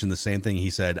mentioned the same thing.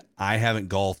 He said, I haven't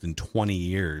golfed in 20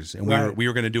 years. And we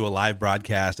were going to do a live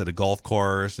broadcast at a golf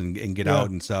course and get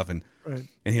out and stuff. And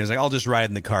he was like, I'll just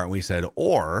ride in the car. And we said,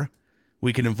 or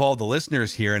we can involve the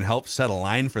listeners here and help set a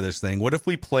line for this thing. What if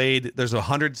we played, there's a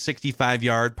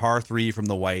 165-yard par 3 from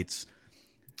the Whites.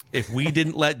 If we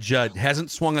didn't let Judd,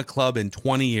 hasn't swung a club in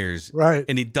 20 years,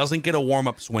 and he doesn't get a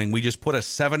warm-up swing, we just put a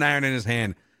 7-iron in his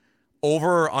hand,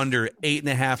 over or under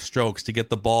 8.5 strokes to get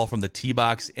the ball from the tee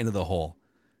box into the hole.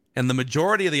 And the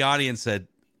majority of the audience said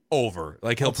over.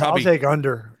 Like I'll take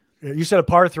under. You said a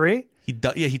par 3?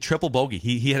 He triple bogey.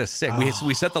 He had a 6.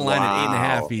 We set the line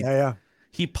at 8.5.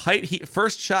 He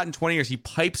first shot in 20 years. He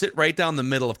pipes it right down the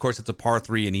middle. Of course, it's a par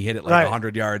 3, and he hit it like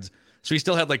 100 yards. So he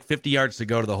still had like 50 yards to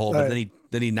go to the hole, but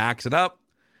then he knocks it up,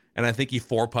 and I think he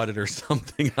 4-putted or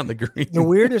something on the green. The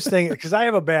weirdest thing, because I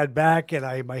have a bad back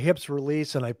and my hips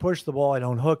release and I push the ball, I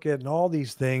don't hook it and all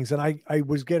these things. And I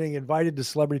was getting invited to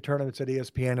celebrity tournaments at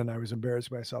ESPN, and I was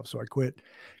embarrassing myself, so I quit.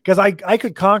 Because I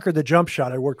could conquer the jump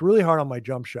shot. I worked really hard on my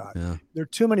jump shot. Yeah. There are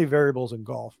too many variables in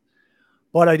golf.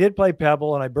 But I did play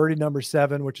Pebble, and I birdied number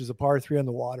 7, which is a par 3 on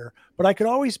the water. But I could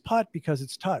always putt because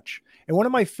it's touch. And one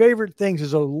of my favorite things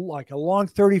is a long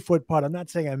 30-foot putt. I'm not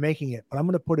saying I'm making it, but I'm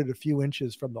going to put it a few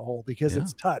inches from the hole because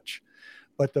it's touch.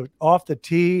 But off the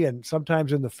tee and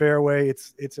sometimes in the fairway,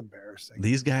 it's embarrassing.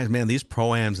 These guys, man, these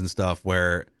pro-ams and stuff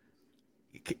where –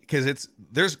 because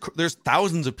there's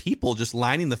thousands of people just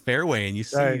lining the fairway, and you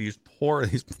see these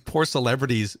poor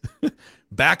celebrities.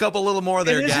 Back up a little more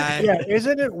there, guy. Yeah,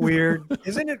 isn't it weird?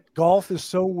 Isn't it? Golf is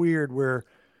so weird where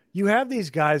you have these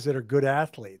guys that are good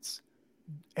athletes,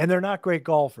 and they're not great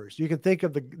golfers. You can think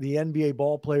of the NBA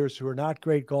ball players who are not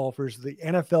great golfers, the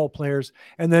NFL players,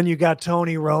 and then you got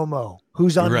Tony Romo,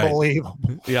 who's unbelievable.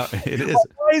 Yeah, it is.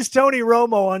 Why is Tony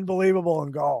Romo unbelievable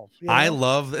in golf? I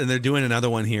love, and they're doing another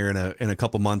one here in a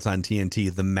couple months on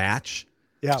TNT, The Match.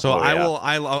 Yeah. So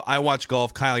I watch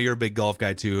golf. Kyle, you're a big golf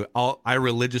guy too. I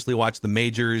religiously watch the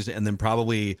majors and then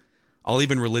probably I'll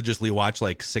even religiously watch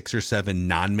like 6 or 7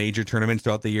 non-major tournaments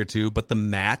throughout the year too. But the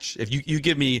match, if you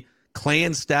give me Clay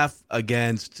and Steph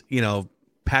against,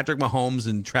 Patrick Mahomes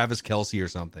and Travis Kelce or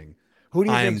something, who do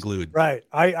you I think? am glued. Right.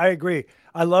 I agree.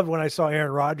 I loved when I saw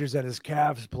Aaron Rodgers and his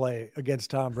Cavs play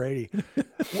against Tom Brady.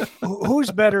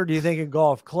 Who's better, do you think, in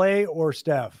golf, Clay or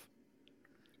Steph?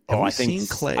 I think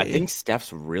Clay. I think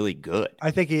Steph's really good.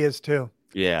 I think he is too.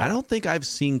 Yeah. I don't think I've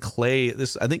seen Clay.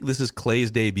 I think this is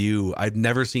Clay's debut. I've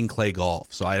never seen Clay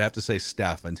golf, so I'd have to say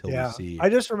Steph until we see. I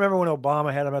just remember when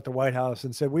Obama had him at the White House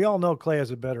and said, "We all know Clay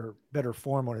has a better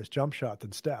form on his jump shot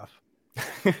than Steph."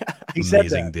 He said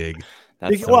that. Dig.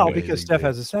 Because Steph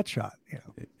has a set shot.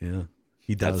 Yeah,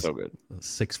 he does. That's so good. A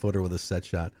 6-footer with a set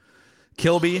shot.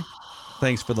 Kilby,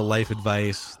 thanks for the life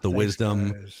advice, the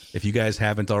wisdom. Guys. If you guys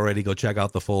haven't already, go check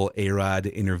out the full A-Rod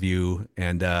interview.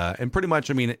 And pretty much,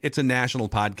 it's a national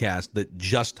podcast that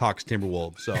just talks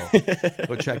Timberwolves. So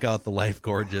go check out the Life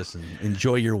Gorgeous and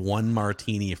enjoy your one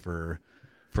martini for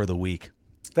the week.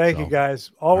 Thank you, guys.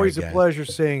 Always a pleasure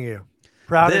seeing you.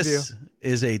 Proud of you. This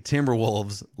is a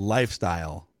Timberwolves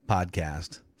lifestyle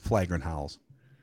podcast, Flagrant Howls.